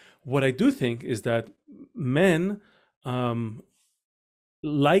time. What I do think is that men,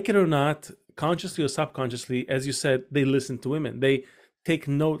 like it or not, consciously or subconsciously, as you said, they listen to women. They take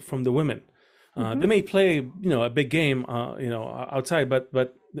note from the women. They may play, you know, a big game, you know, outside, but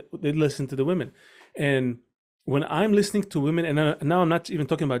they listen to the women. And when I'm listening to women, and now I'm not even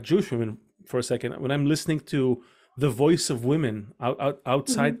talking about Jewish women for a second, when I'm listening to the voice of women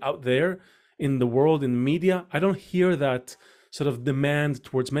outside, out there in the world, in media, I don't hear that sort of demand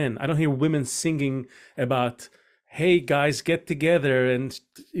towards men. I don't hear women singing about, hey guys, get together and,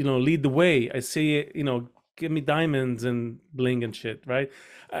 you know, lead the way. I see, you know, give me diamonds and bling and shit, right?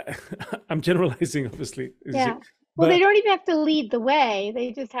 I'm generalizing, obviously. Yeah. Well, they don't even have to lead the way.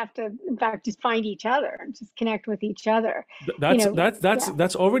 They just have to, in fact, just find each other and just connect with each other.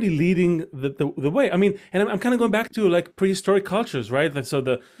 That's already leading the way. I mean, and I'm kind of going back to like prehistoric cultures, right? So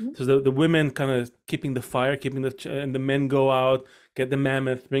the women kind of keeping the fire, and the men go out, get the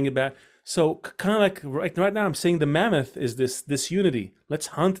mammoth, bring it back. So kind of like right now, I'm saying the mammoth is this unity. Let's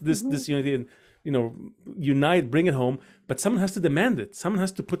hunt this unity and, you know, unite, bring it home. But someone has to demand it. Someone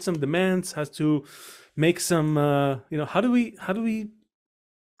has to put some demands. Has to make some. You know, how do you?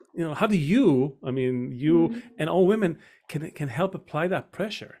 I mean, you and all women can help apply that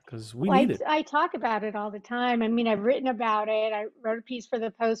pressure because we need it. I talk about it all the time. I mean, I've written about it. I wrote a piece for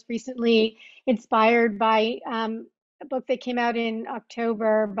the Post recently, inspired by a book that came out in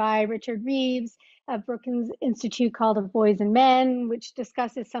October by Richard Reeves of Brookings Institute called Of Boys and Men, which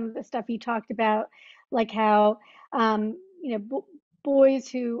discusses some of the stuff you talked about, like how you know, boys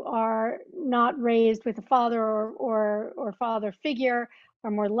who are not raised with a father or father figure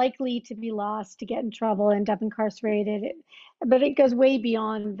are more likely to be lost, to get in trouble, end up incarcerated. But it goes way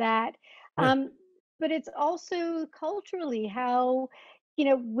beyond that. Yeah. But it's also culturally how, you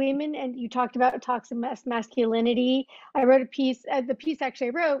know, women, and you talked about toxic masculinity. I wrote a piece, the piece actually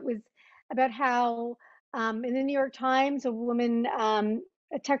I wrote was about how in the New York Times, a woman,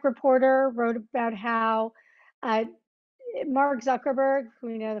 a tech reporter, wrote about how Mark Zuckerberg, who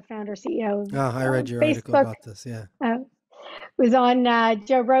we know, the founder, CEO of I read your article Facebook, about this. Yeah. was on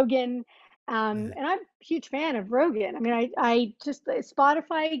Joe Rogan. And I'm a huge fan of Rogan. I mean, I just,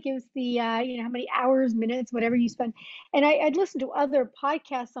 Spotify gives the, you know, how many hours, minutes, whatever you spend. And I'd listen to other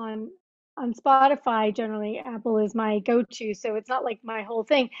podcasts on Spotify. Generally, Apple is my go-to. So it's not like my whole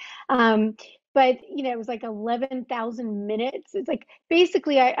thing. But, you know, it was like 11,000 minutes. It's like,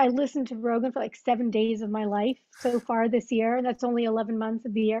 basically, I listened to Rogan for like 7 days of my life so far this year. And that's only 11 months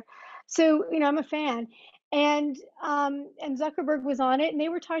of the year. So, you know, I'm a fan. And Zuckerberg was on it, and they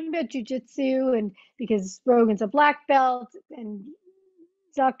were talking about jujitsu, and because Rogan's a black belt and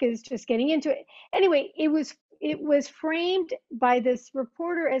Zuck is just getting into it. Anyway, it was framed by this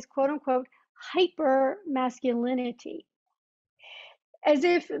reporter as quote unquote hyper masculinity, as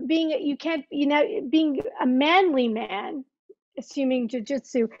if being being a manly man, assuming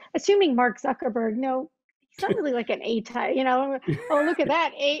jujitsu, assuming Mark Zuckerberg, no, he's not really like an A type, you know. Oh, look at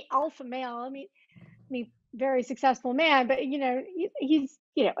that, alpha male. I mean, very successful man, but you know, he's,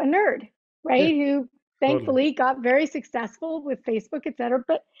 you know, a nerd, right? Yeah, Who thankfully got very successful with Facebook, etc.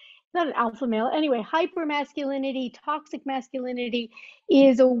 But not an alpha male. Anyway, hyper masculinity, toxic masculinity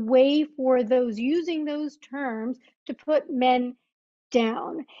is a way for those using those terms to put men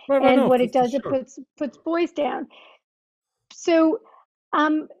down. right, And no, what it does, sure. it puts boys down. So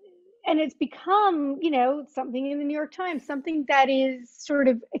and it's become, you know, something in the New York Times, something that is sort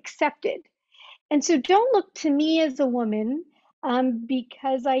of accepted. And so don't look to me as a woman,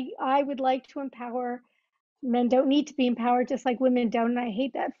 because I would like to empower. Men don't need to be empowered, just like women don't. And I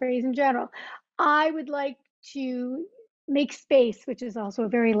hate that phrase in general. I would like to make space, which is also a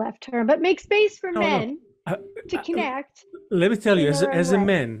very left term, but make space for No. men to connect. Let me tell you, in their as own a way.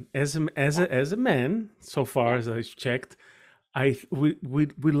 man, as a man, so far as I've checked, we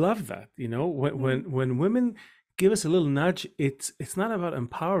love that. You know, when women give us a little nudge, it's not about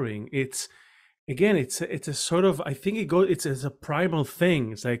empowering. It's again, it's a sort of, I think it's a primal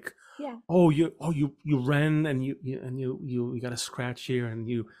thing. It's like, Yeah. oh, you ran and you got a scratch here and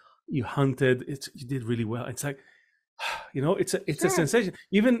you you hunted, you did really well. It's like, you know, it's a Sure. sensation.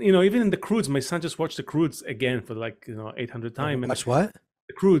 Even, you know, even in the Croods, my son just watched the Croods again for like, you know, 800 times. Watch what?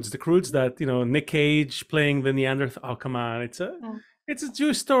 The Croods that, you know, Nick Cage playing the Neanderthal. Oh, come on. It's a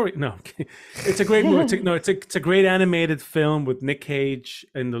Jewish story. No, it's a great movie. It's a great animated film with Nick Cage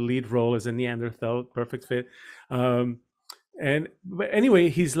in the lead role as a Neanderthal. Perfect fit. But anyway,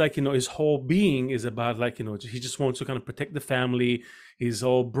 he's like, you know, his whole being is about like, you know, he just wants to kind of protect the family. He's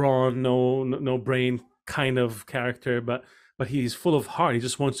all brawn, no brain kind of character, but he's full of heart. He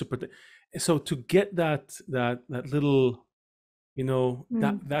just wants to protect. So to get that little, you know,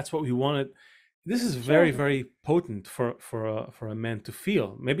 that's what we wanted. This is very, very potent for a man to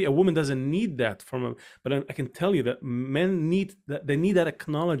feel. Maybe a woman doesn't need that but I can tell you that men need that. They need that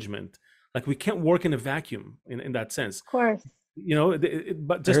acknowledgement. Like we can't work in a vacuum in that sense. Of course. You know,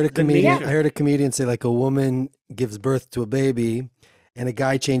 but just I heard a comedian say like a woman gives birth to a baby and a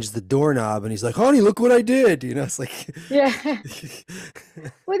guy changes the doorknob and he's like, honey, look what I did. You know, it's like, yeah.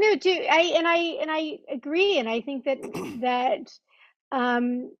 Well, no, I agree. And I think that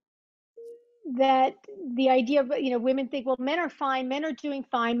the idea of, you know, women think, well, men are fine, men are doing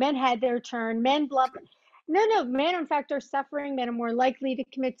fine, men had their turn, men blah, blah. No, men in fact are suffering. Men are more likely to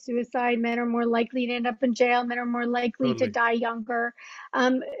commit suicide. Men are more likely to end up in jail. Men are more likely to die younger.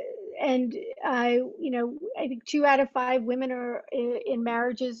 And you know, I think 2 out of 5 women are in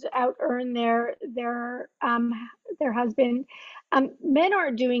marriages out earn their husband. Men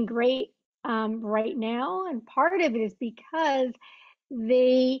aren't doing great right now, and part of it is because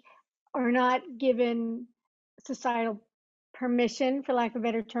they are not given societal permission, for lack of a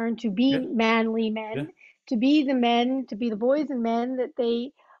better term, to be manly men, to be the men, to be the boys and men that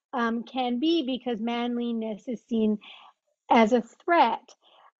they can be, because manliness is seen as a threat.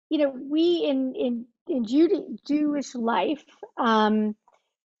 You know, we in Jewish life,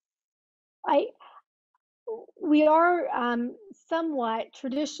 we are somewhat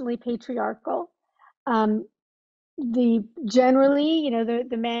traditionally patriarchal. Generally, you know,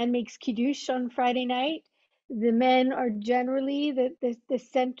 the man makes kiddush on Friday night. The men are generally the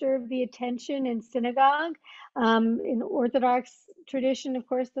center of the attention in synagogue. In Orthodox tradition, of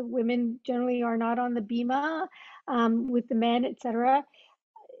course, the women generally are not on the bima with the men, etc.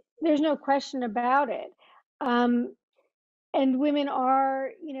 There's no question about it. And women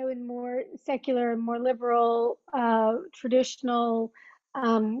are, you know, in more secular, more liberal, traditional,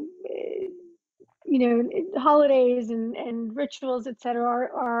 you know, holidays and rituals, etc.,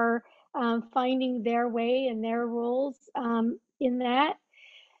 are finding their way and their roles in that.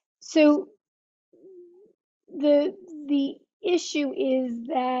 So the issue is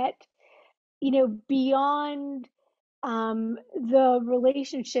that, you know, beyond the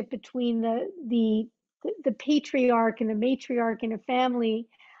relationship between the patriarch and the matriarch in a family,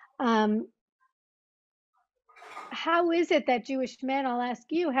 how is it that Jewish men, I'll ask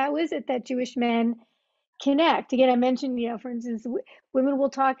you, how is it that Jewish men connect? Again, I mentioned, you know, for instance, women will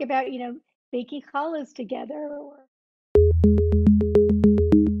talk about, you know, baking challahs together. Or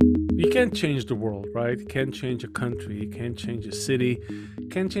you can't change the world, right? You can't change a country, you can't change a city, you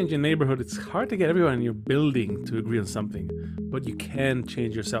can't change a neighborhood. It's hard to get everyone in your building to agree on something, but you can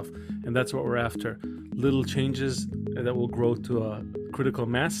change yourself, and that's what we're after. Little changes that will grow to a critical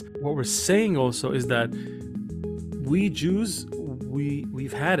mass. What we're saying also is that we Jews,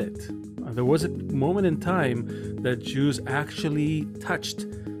 we've had it. There was a moment in time that Jews actually touched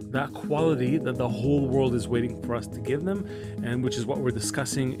that quality that the whole world is waiting for us to give them, and which is what we're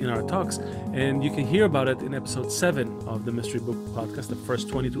discussing in our talks. And you can hear about it in episode 7 of the Mystery Book Podcast, the first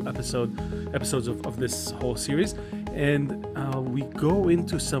 22 episodes of this whole series. And we go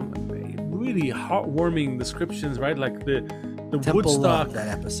into some really heartwarming descriptions, right? Like the Temple Woodstock. Love, that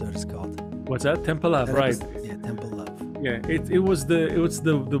episode is called. What's that? Temple Love, right? Yeah, Temple Love. Yeah, it was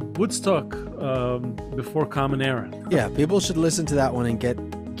the Woodstock before Common Era. Yeah, people should listen to that one and get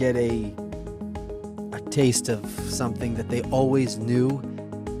a taste of something that they always knew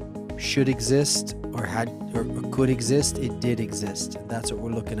should exist or could exist. It did exist. That's what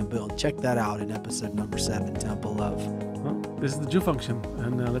we're looking to build. Check that out in episode number 7, Temple Love. Well, this is the Jew Function,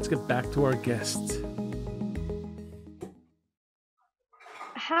 and let's get back to our guest.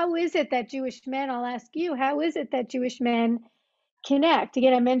 how is it that Jewish men, I'll ask you, how is it that Jewish men connect?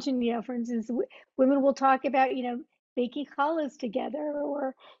 Again, I mentioned, you know, for instance, women will talk about, you know, baking challahs together,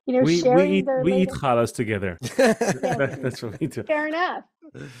 or, you know, sharing their we eat challahs together. That's what we do. Fair enough.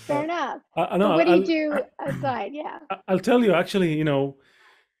 Fair enough. No, but what do you do aside? Yeah. I'll tell you, actually, you know,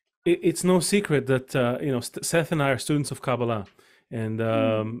 it's no secret that, you know, Seth and I are students of Kabbalah, and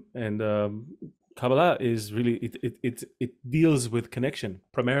Kabbalah is really it deals with connection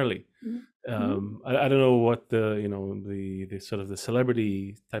primarily. I don't know what the sort of the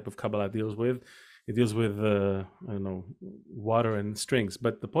celebrity type of Kabbalah deals with. It deals with I don't know, water and strings,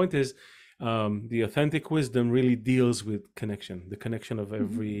 but the point is, the authentic wisdom really deals with connection, the connection of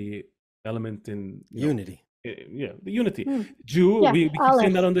every element in Unity. Yeah, the unity. Jew, Yeah, we keep saying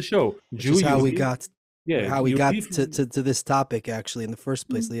Aleph. that on the show. Which Jew is how we unity. got Yeah, how we got unity. to this topic actually in the first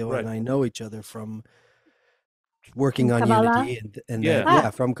place. Leo Right. and I know each other from working From on Kabbalah? unity, and Yeah. then Ah.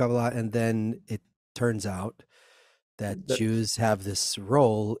 from Kabbalah, and then it turns out that That- Jews have this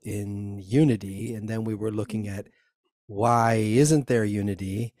role in unity, and then we were looking at why isn't there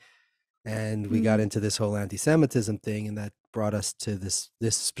unity, and we got into this whole anti-Semitism thing, and that brought us to this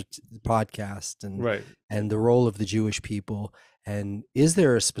podcast and Right. and the role of the Jewish people, and is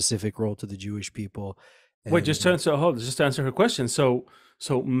there a specific role to the Jewish people? Wait, just to answer her question. So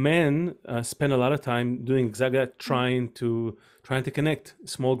men spend a lot of time doing exactly that, trying to connect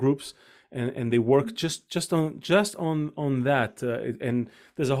small groups, and they work just on that. And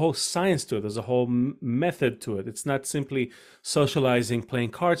there's a whole science to it. There's a whole method to it. It's not simply socializing,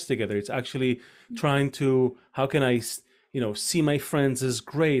 playing cards together. It's actually trying to, how can I see my friends as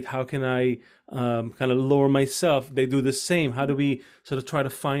great? How can I kind of lower myself? They do the same. How do we sort of try to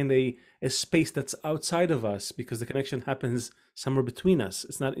find a space that's outside of us, because the connection happens somewhere between us.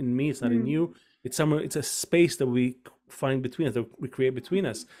 It's not in me, it's not in you. It's somewhere, it's a space that we find between us, that we create between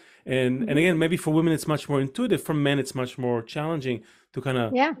us. And again, maybe for women it's much more intuitive. For men it's much more challenging to kind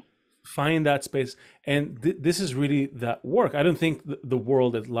of find that space. And this is really that work. I don't think the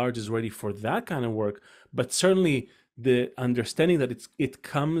world at large is ready for that kind of work, but certainly the understanding that it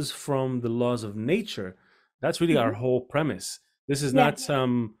comes from the laws of nature. That's really our whole premise. This is not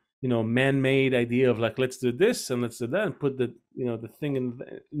some man-made idea of like, let's do this and let's do that and put the the thing in.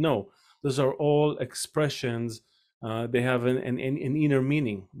 No, those are all expressions. They have an inner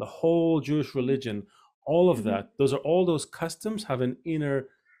meaning. The whole Jewish religion, all of that, all those customs have an inner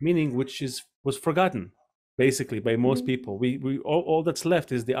meaning, which was forgotten basically by most people. We all that's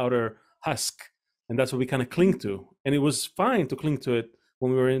left is the outer husk, and that's what we kind of cling to. And it was fine to cling to it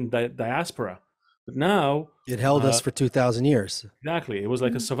when we were in diaspora, but now it held us for 2,000 years. Exactly, it was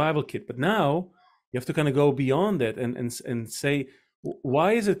like a survival kit. But now you have to kind of go beyond it and say,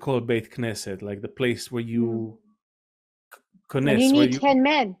 why is it called Beit Knesset, like the place where you connect? You need 10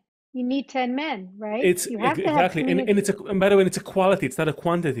 men. You need 10 men, right? It's you have exactly, to have and by the way, it's a quality. It's not a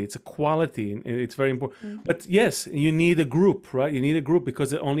quantity. It's a quality, and it's very important. But yes, you need a group, right? You need a group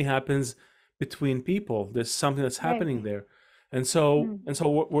because it only happens between people. There's something that's happening there, and so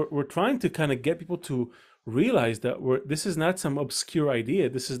we're trying to kind of get people to realize that this is not some obscure idea.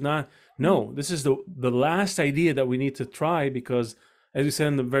 This is not This is the last idea that we need to try, because, as you said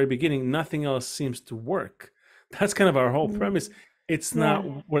in the very beginning, nothing else seems to work. That's kind of our whole premise. It's not,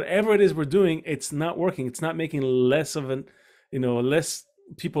 whatever it is we're doing, it's not working. It's not making less of an, less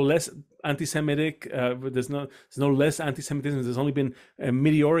people less anti-Semitic. There's no less anti-Semitism. There's only been a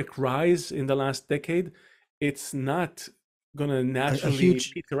meteoric rise in the last decade. It's not going to naturally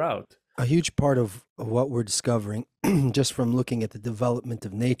peter out. A huge part of what we're discovering, just from looking at the development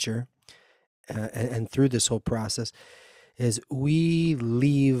of nature and through this whole process, is we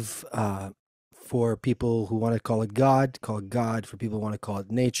leave, for people who want to call it God. For people who want to call it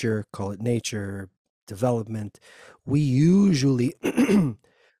nature, development. We usually,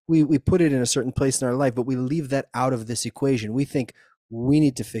 we put it in a certain place in our life, but we leave that out of this equation. We think we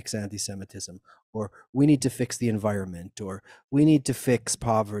need to fix anti-Semitism, or we need to fix the environment, or we need to fix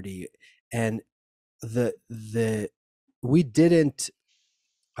poverty. And we didn't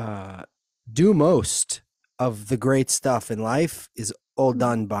do most of the great stuff in life is all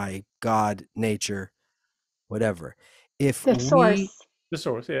done by God, nature, whatever. If the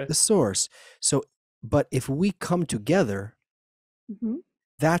source. So, but if we come together,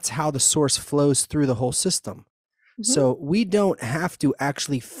 that's how the source flows through the whole system. So we don't have to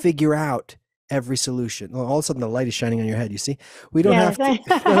actually figure out every solution. All of a sudden the light is shining on your head. You see, we don't have to,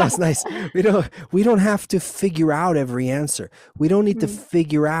 that's nice. We don't have to figure out every answer. We don't need to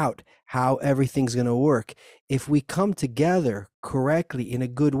figure out how everything's going to work. If we come together correctly in a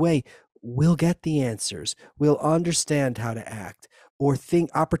good way, we'll get the answers. We'll understand how to act, or think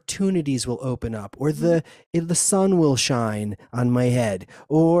opportunities will open up, or the sun will shine on my head,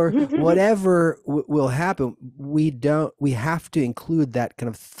 or whatever will happen. We have to include that kind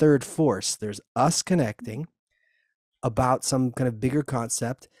of third force. There's us connecting about some kind of bigger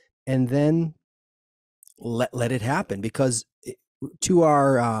concept, and then let it happen, because to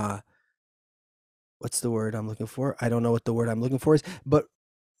our, what's the word I'm looking for? I don't know what the word I'm looking for is, but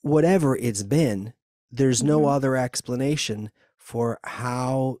whatever it's been, there's no other explanation for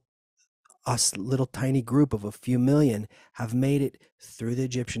how us little tiny group of a few million have made it through the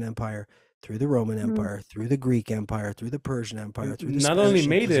Egyptian Empire, through the Roman Empire, through the Greek Empire, through the Persian Empire, through the Not only Spanish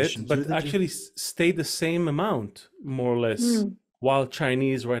made Inquisition, it, but actually stayed the same amount, more or less, while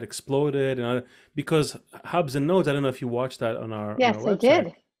Chinese, right, exploded. And because hubs and nodes, I don't know if you watched that on our Yes, I website. did.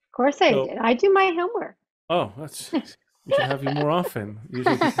 Of course I did. I do my homework. Oh, we should have you more often.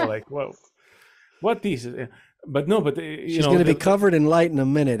 Usually people are like, whoa, what these? But no, but she's going to be covered in light in a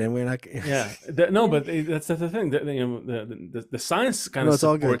minute, and we're not. Yeah, but that's the thing. The science kind of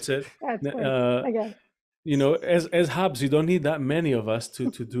supports it. Okay. As hubs, you don't need that many of us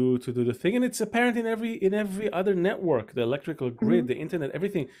to do the thing, and it's apparent in every other network, the electrical grid, the internet,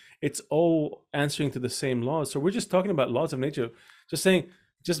 everything. It's all answering to the same laws. So we're just talking about laws of nature, just saying,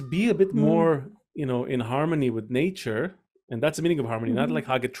 just be a bit more, in harmony with nature, and that's the meaning of harmony. Not like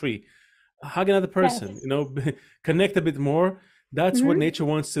hug a tree, hug another person. Connect a bit more. That's what nature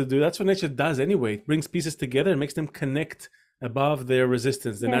wants to do. That's what nature does anyway. It brings pieces together and makes them connect above their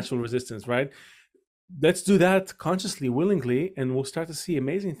resistance, their natural resistance, right? Let's do that consciously, willingly, and we'll start to see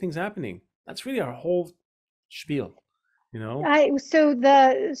amazing things happening. That's really our whole spiel, So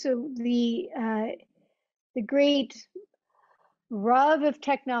the great Rav of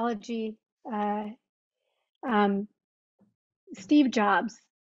technology, Steve Jobs,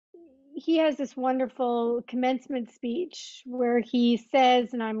 he has this wonderful commencement speech where he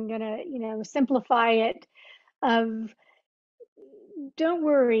says, and I'm gonna simplify it, of don't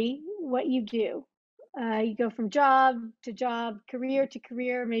worry what you do. You go from job to job, career to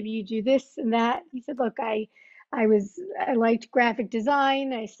career. Maybe you do this and that. He said, look, I liked graphic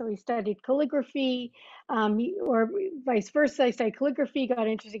design. So he studied calligraphy, or vice versa. I studied calligraphy, got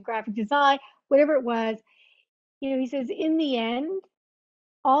interested in graphic design, whatever it was. He says, in the end,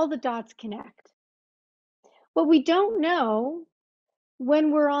 all the dots connect. What we don't know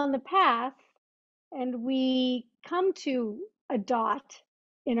when we're on the path and we come to a dot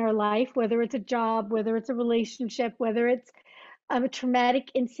in our life, whether it's a job, whether it's a relationship, whether it's a traumatic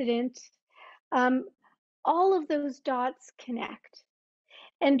incident, all of those dots connect.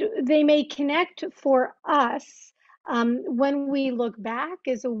 And they may connect for us when we look back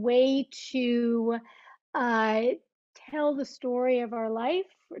as a way to tell the story of our life,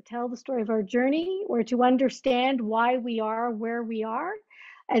 or tell the story of our journey, or to understand why we are where we are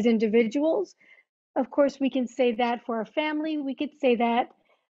as individuals. Of course, we can say that for our family. We could say that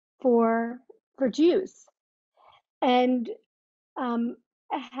for Jews, and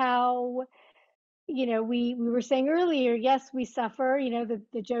how we were saying earlier. Yes, we suffer.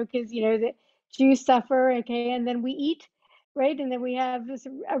 The joke is that Jews suffer. Okay, and then we eat, right? And then we have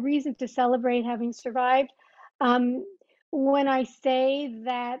a reason to celebrate having survived. When I say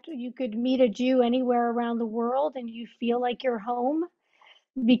that you could meet a Jew anywhere around the world and you feel like you're home,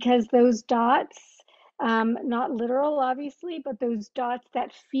 because those dots, not literal, obviously, but those dots,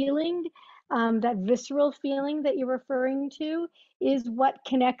 that feeling, that visceral feeling that you're referring to, is what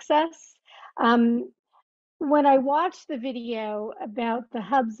connects us. When I watched the video about the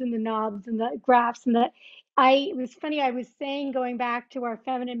hubs and the knobs and the graphs and it was funny, I was saying, going back to our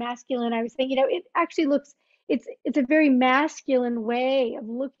feminine masculine, I was saying, it actually looks, it's a very masculine way of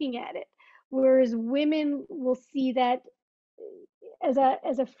looking at it, whereas women will see that as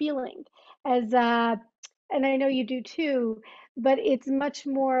a feeling, and I know you do too, but it's much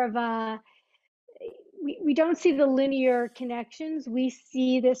more of a, we don't see the linear connections. We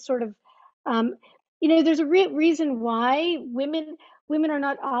see this sort of, there's a real reason why women are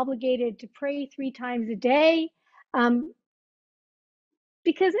not obligated to pray 3 times a day,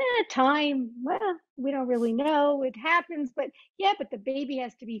 because at a time, well, we don't really know, it happens, but the baby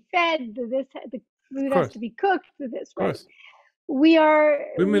has to be fed, the food has to be cooked for this, right?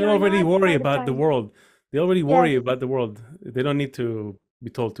 Women already worry about the world. They already worry about the world. They don't need to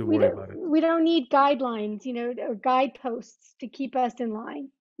be told to worry about it. We don't need guidelines, or guideposts to keep us in line,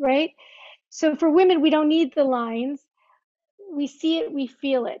 right? So for women, we don't need the lines. We see it, we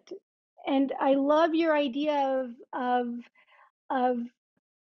feel it. And I love your idea of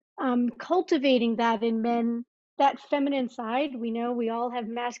cultivating that in men, that feminine side. We know we all have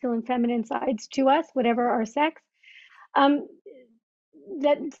masculine, feminine sides to us, whatever our sex.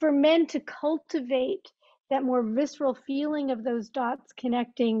 That for men to cultivate that more visceral feeling of those dots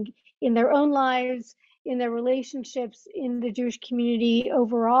connecting in their own lives, in their relationships, in the Jewish community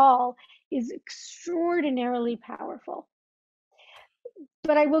overall, is extraordinarily powerful.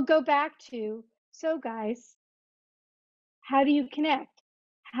 But I will go back to, so guys, how do you connect?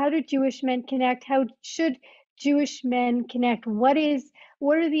 How do Jewish men connect? How should Jewish men connect? What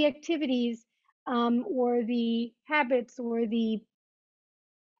are the activities or the habits or the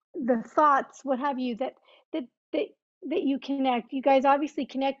thoughts, what have you, that that that that you connect? You guys obviously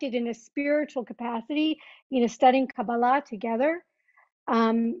connected in a spiritual capacity, studying Kabbalah together.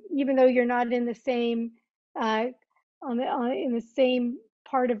 Even though you're not in the same in the same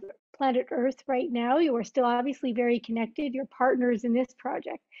part of planet Earth right now, you are still obviously very connected. You're partners in this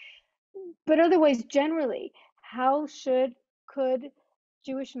project. But otherwise, generally, how could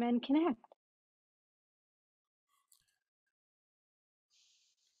Jewish men connect?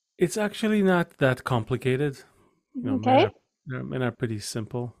 It's actually not that complicated. Okay. Men are pretty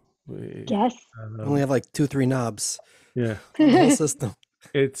simple. Yes. We only have like 2-3 knobs. Yeah. The whole system.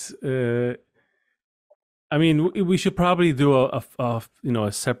 It's I mean, we should probably do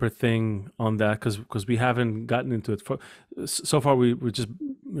a separate thing on that because we haven't gotten into it. So far, we've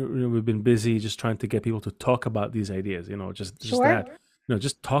been busy just trying to get people to talk about these ideas. Just Sure. that.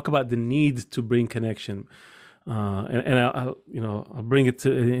 Just talk about the need to bring connection. And I'll bring it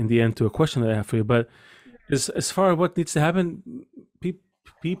in the end to a question that I have for you. But as far as what needs to happen,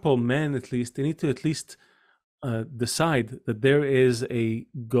 people, men at least, they need to at least decide that there is a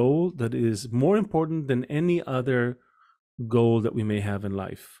goal that is more important than any other goal that we may have in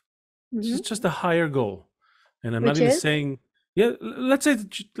life. Mm-hmm. It's just a higher goal. And I'm Which not even is? saying, let's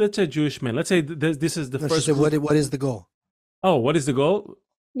say Jewish men. Let's say this is the No, first. she said, what is the goal? Oh, what is the goal?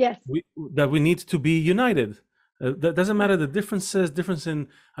 Yes. That we need to be united. That doesn't matter the difference in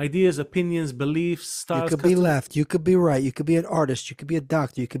ideas, opinions, beliefs, styles. You could be left, you could be right, you could be an artist, you could be a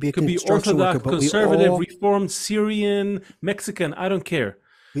doctor, you could be a construction Orthodox, worker, but conservative, Reformed, Syrian, Mexican, I don't care.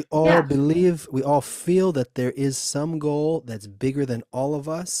 We all believe, we all feel that there is some goal that's bigger than all of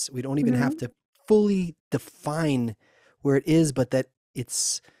us. We don't even have to fully define where it is, but that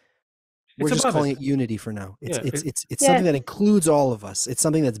we're just calling it unity for now. It's something that includes all of us. It's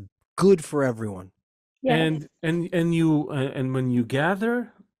something that's good for everyone. Yes. And when you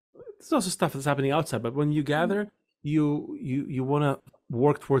gather, there's also stuff that's happening outside, but when you gather, you want to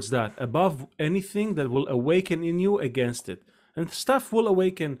work towards that above anything that will awaken in you against it. And stuff will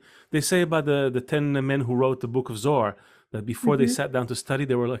awaken. They say about the 10 men who wrote the book of Zohar, that before they sat down to study,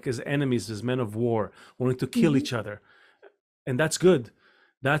 they were like as enemies, as men of war, wanting to kill each other. And that's good.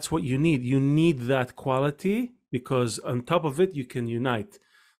 That's what you need. You need that quality, because on top of it, you can unite.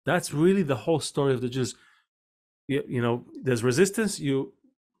 That's really the whole story of the Jews. There's resistance, you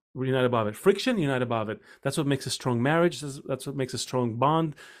unite above it. Friction, unite above it. That's what makes a strong marriage. That's what makes a strong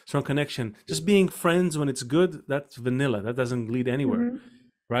bond, strong connection. Just being friends when it's good, that's vanilla. That doesn't lead anywhere,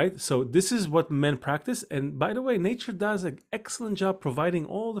 right? So this is what men practice. And by the way, nature does an excellent job providing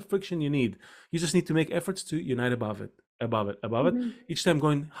all the friction you need. You just need to make efforts to unite above it. Each time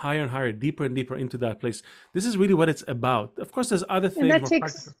going higher and higher, deeper and deeper into that place. This is really what it's about. Of course, there's other things. And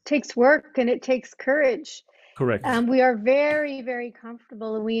that takes work, and it takes courage. Correct. We are very, very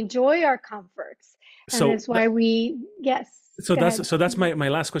comfortable, and we enjoy our comforts. And that's why So that's my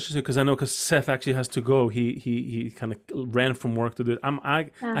last question, because I know Seth actually has to go. He kind of ran from work to do it.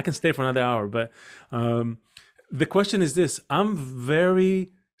 I can stay for another hour, but the question is this: I'm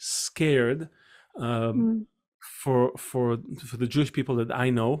very scared. For the Jewish people that I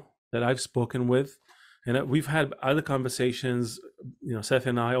know, that I've spoken with, and we've had other conversations. Seth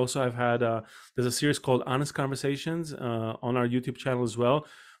and I also have had. There's a series called Honest Conversations on our YouTube channel as well,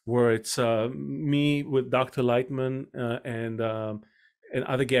 where it's me with Dr. Lightman and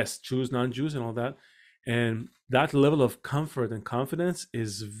other guests, Jews, non-Jews, and all that. And that level of comfort and confidence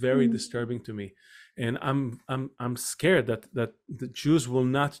is very disturbing to me, and I'm scared that the Jews will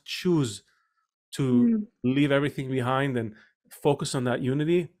not choose to leave everything behind and focus on that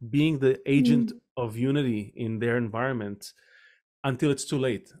unity, being the agent of unity in their environment until it's too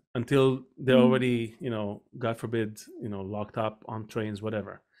late, until they're already, God forbid, locked up on trains,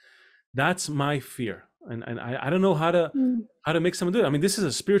 whatever. That's my fear. And I don't know how to make someone do it. I mean, this is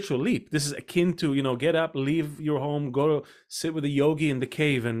a spiritual leap. This is akin to, get up, leave your home, go sit with a yogi in the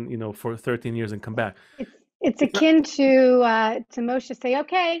cave and, for 13 years and come back. It's akin to Moshe say,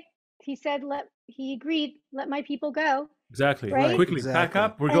 okay, he said, he agreed, let my people go. Exactly. Right? Quickly, pack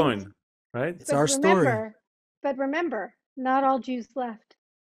up, we're going. Right? It's our story. But remember, not all Jews left.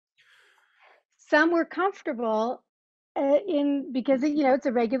 Some were comfortable because it's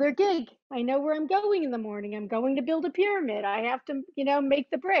a regular gig. I know where I'm going in the morning. I'm going to build a pyramid. I have to, make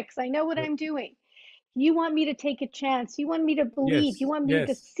the bricks. I know what I'm doing. You want me to take a chance. You want me to believe. You want me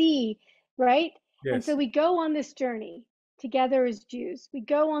to see, right? Yes. And so we go on this journey together as Jews. We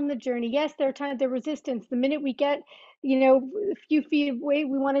go on the journey. Yes, there are times the resistance. The minute we get, you know, a few feet away,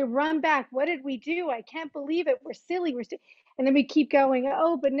 we want to run back. What did we do? I can't believe it. We're silly. And then we keep going.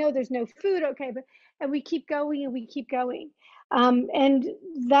 Oh, but no, there's no food. Okay, and we keep going and we keep going. And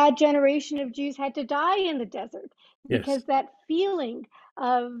that generation of Jews had to die in the desert because that feeling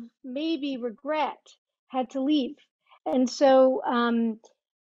of maybe regret had to leave. And so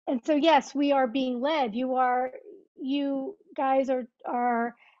yes, we are being led. You guys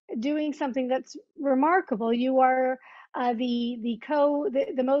are doing something that's remarkable. You are the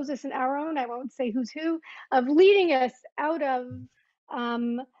Moses and Aaron, I won't say who's who, of leading us out of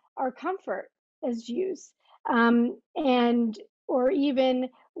our comfort as Jews, and or even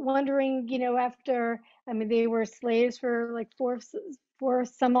wondering, you know, after, I mean, they were slaves for like for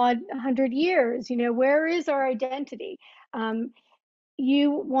some odd 100 years. You know, where is our identity?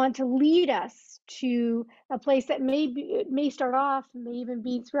 You want to lead us to a place that may start off, may even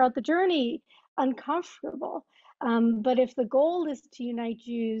be throughout the journey, uncomfortable. But if the goal is to unite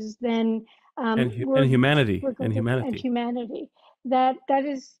Jews, then and humanity, and humanity, that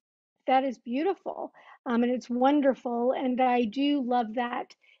is beautiful, and it's wonderful. And I do love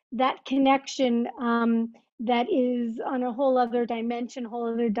that connection, that is on a whole other dimension,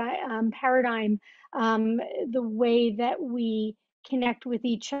 whole other paradigm, the way that we connect with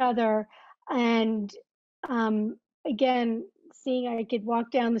each other. And again, seeing I could walk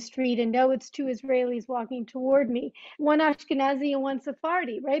down the street and know it's two Israelis walking toward me, one Ashkenazi and one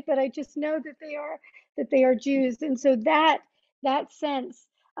Sephardi, right? But I just know that they are Jews. And so that sense,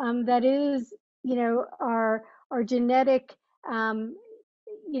 that is, you know, our genetic, you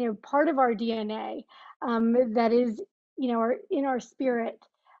know, part of our DNA, that is, you know, in our spirit,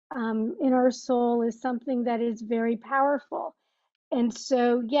 in our soul, is something that is very powerful. And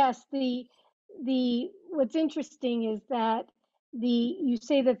so, yes, what's interesting is that you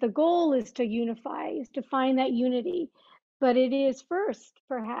say that the goal is to unify, is to find that unity, but it is first,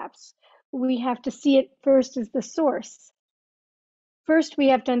 perhaps, we have to see it first as the source. First, we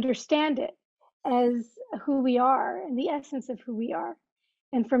have to understand it as who we are and the essence of who we are.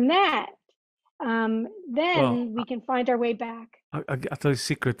 And from that, then we can find our way back. I'll tell you a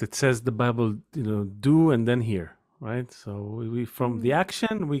secret. It says the Bible, you know, do and then hear. Right, so we from the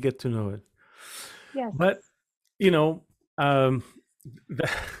action we get to know it. Yes. But you know,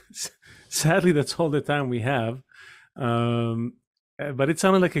 sadly, that's all the time we have. But it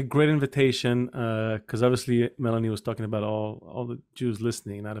sounded like a great invitation, because obviously Melanie was talking about all the Jews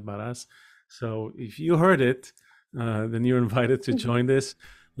listening, not about us. So if you heard it, then you're invited to join this.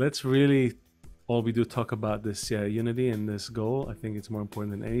 Let's really, all we do, talk about this unity and this goal. I think it's more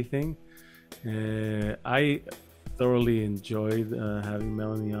important than anything. I thoroughly enjoyed having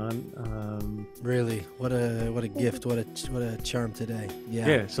Melanie on. Really, what a gift, what a charm today.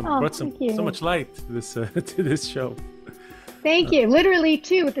 Brought so much light to this to this show. Thank you. Literally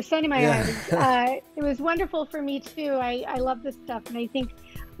too, with the sun in my eyes. It was wonderful for me too. I love this stuff, and I think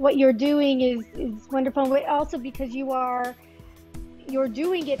what you're doing is wonderful. But also because you're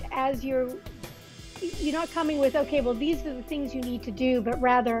doing it as you're not coming with, okay, well, these are the things you need to do, but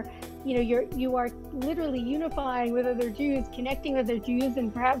rather, you know, you are literally unifying with other Jews, connecting with other Jews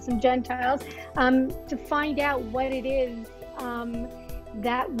and perhaps some Gentiles, to find out what it is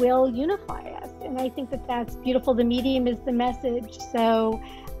that will unify us. And I think that that's beautiful. The medium is the message. So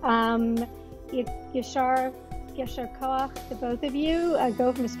yashar koach to both of you.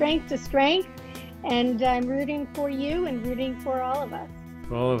 Go from strength to strength. And I'm rooting for you and rooting for all of us.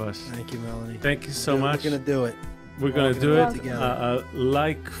 For all of us. Thank you, Melanie. Thank you so much. We're going to do it. We're going to do it.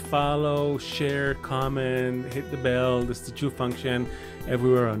 Like, follow, share, comment, hit the bell. This is the Jew Function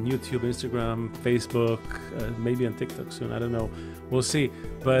everywhere on YouTube, Instagram, Facebook, maybe on TikTok soon. I don't know. We'll see.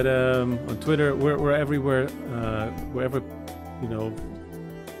 But on Twitter, we're everywhere. Wherever, you know,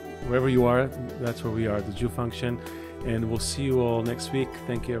 wherever you are, that's where we are, the Jew Function. And we'll see you all next week.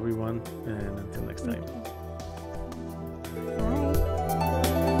 Thank you, everyone. And until next time.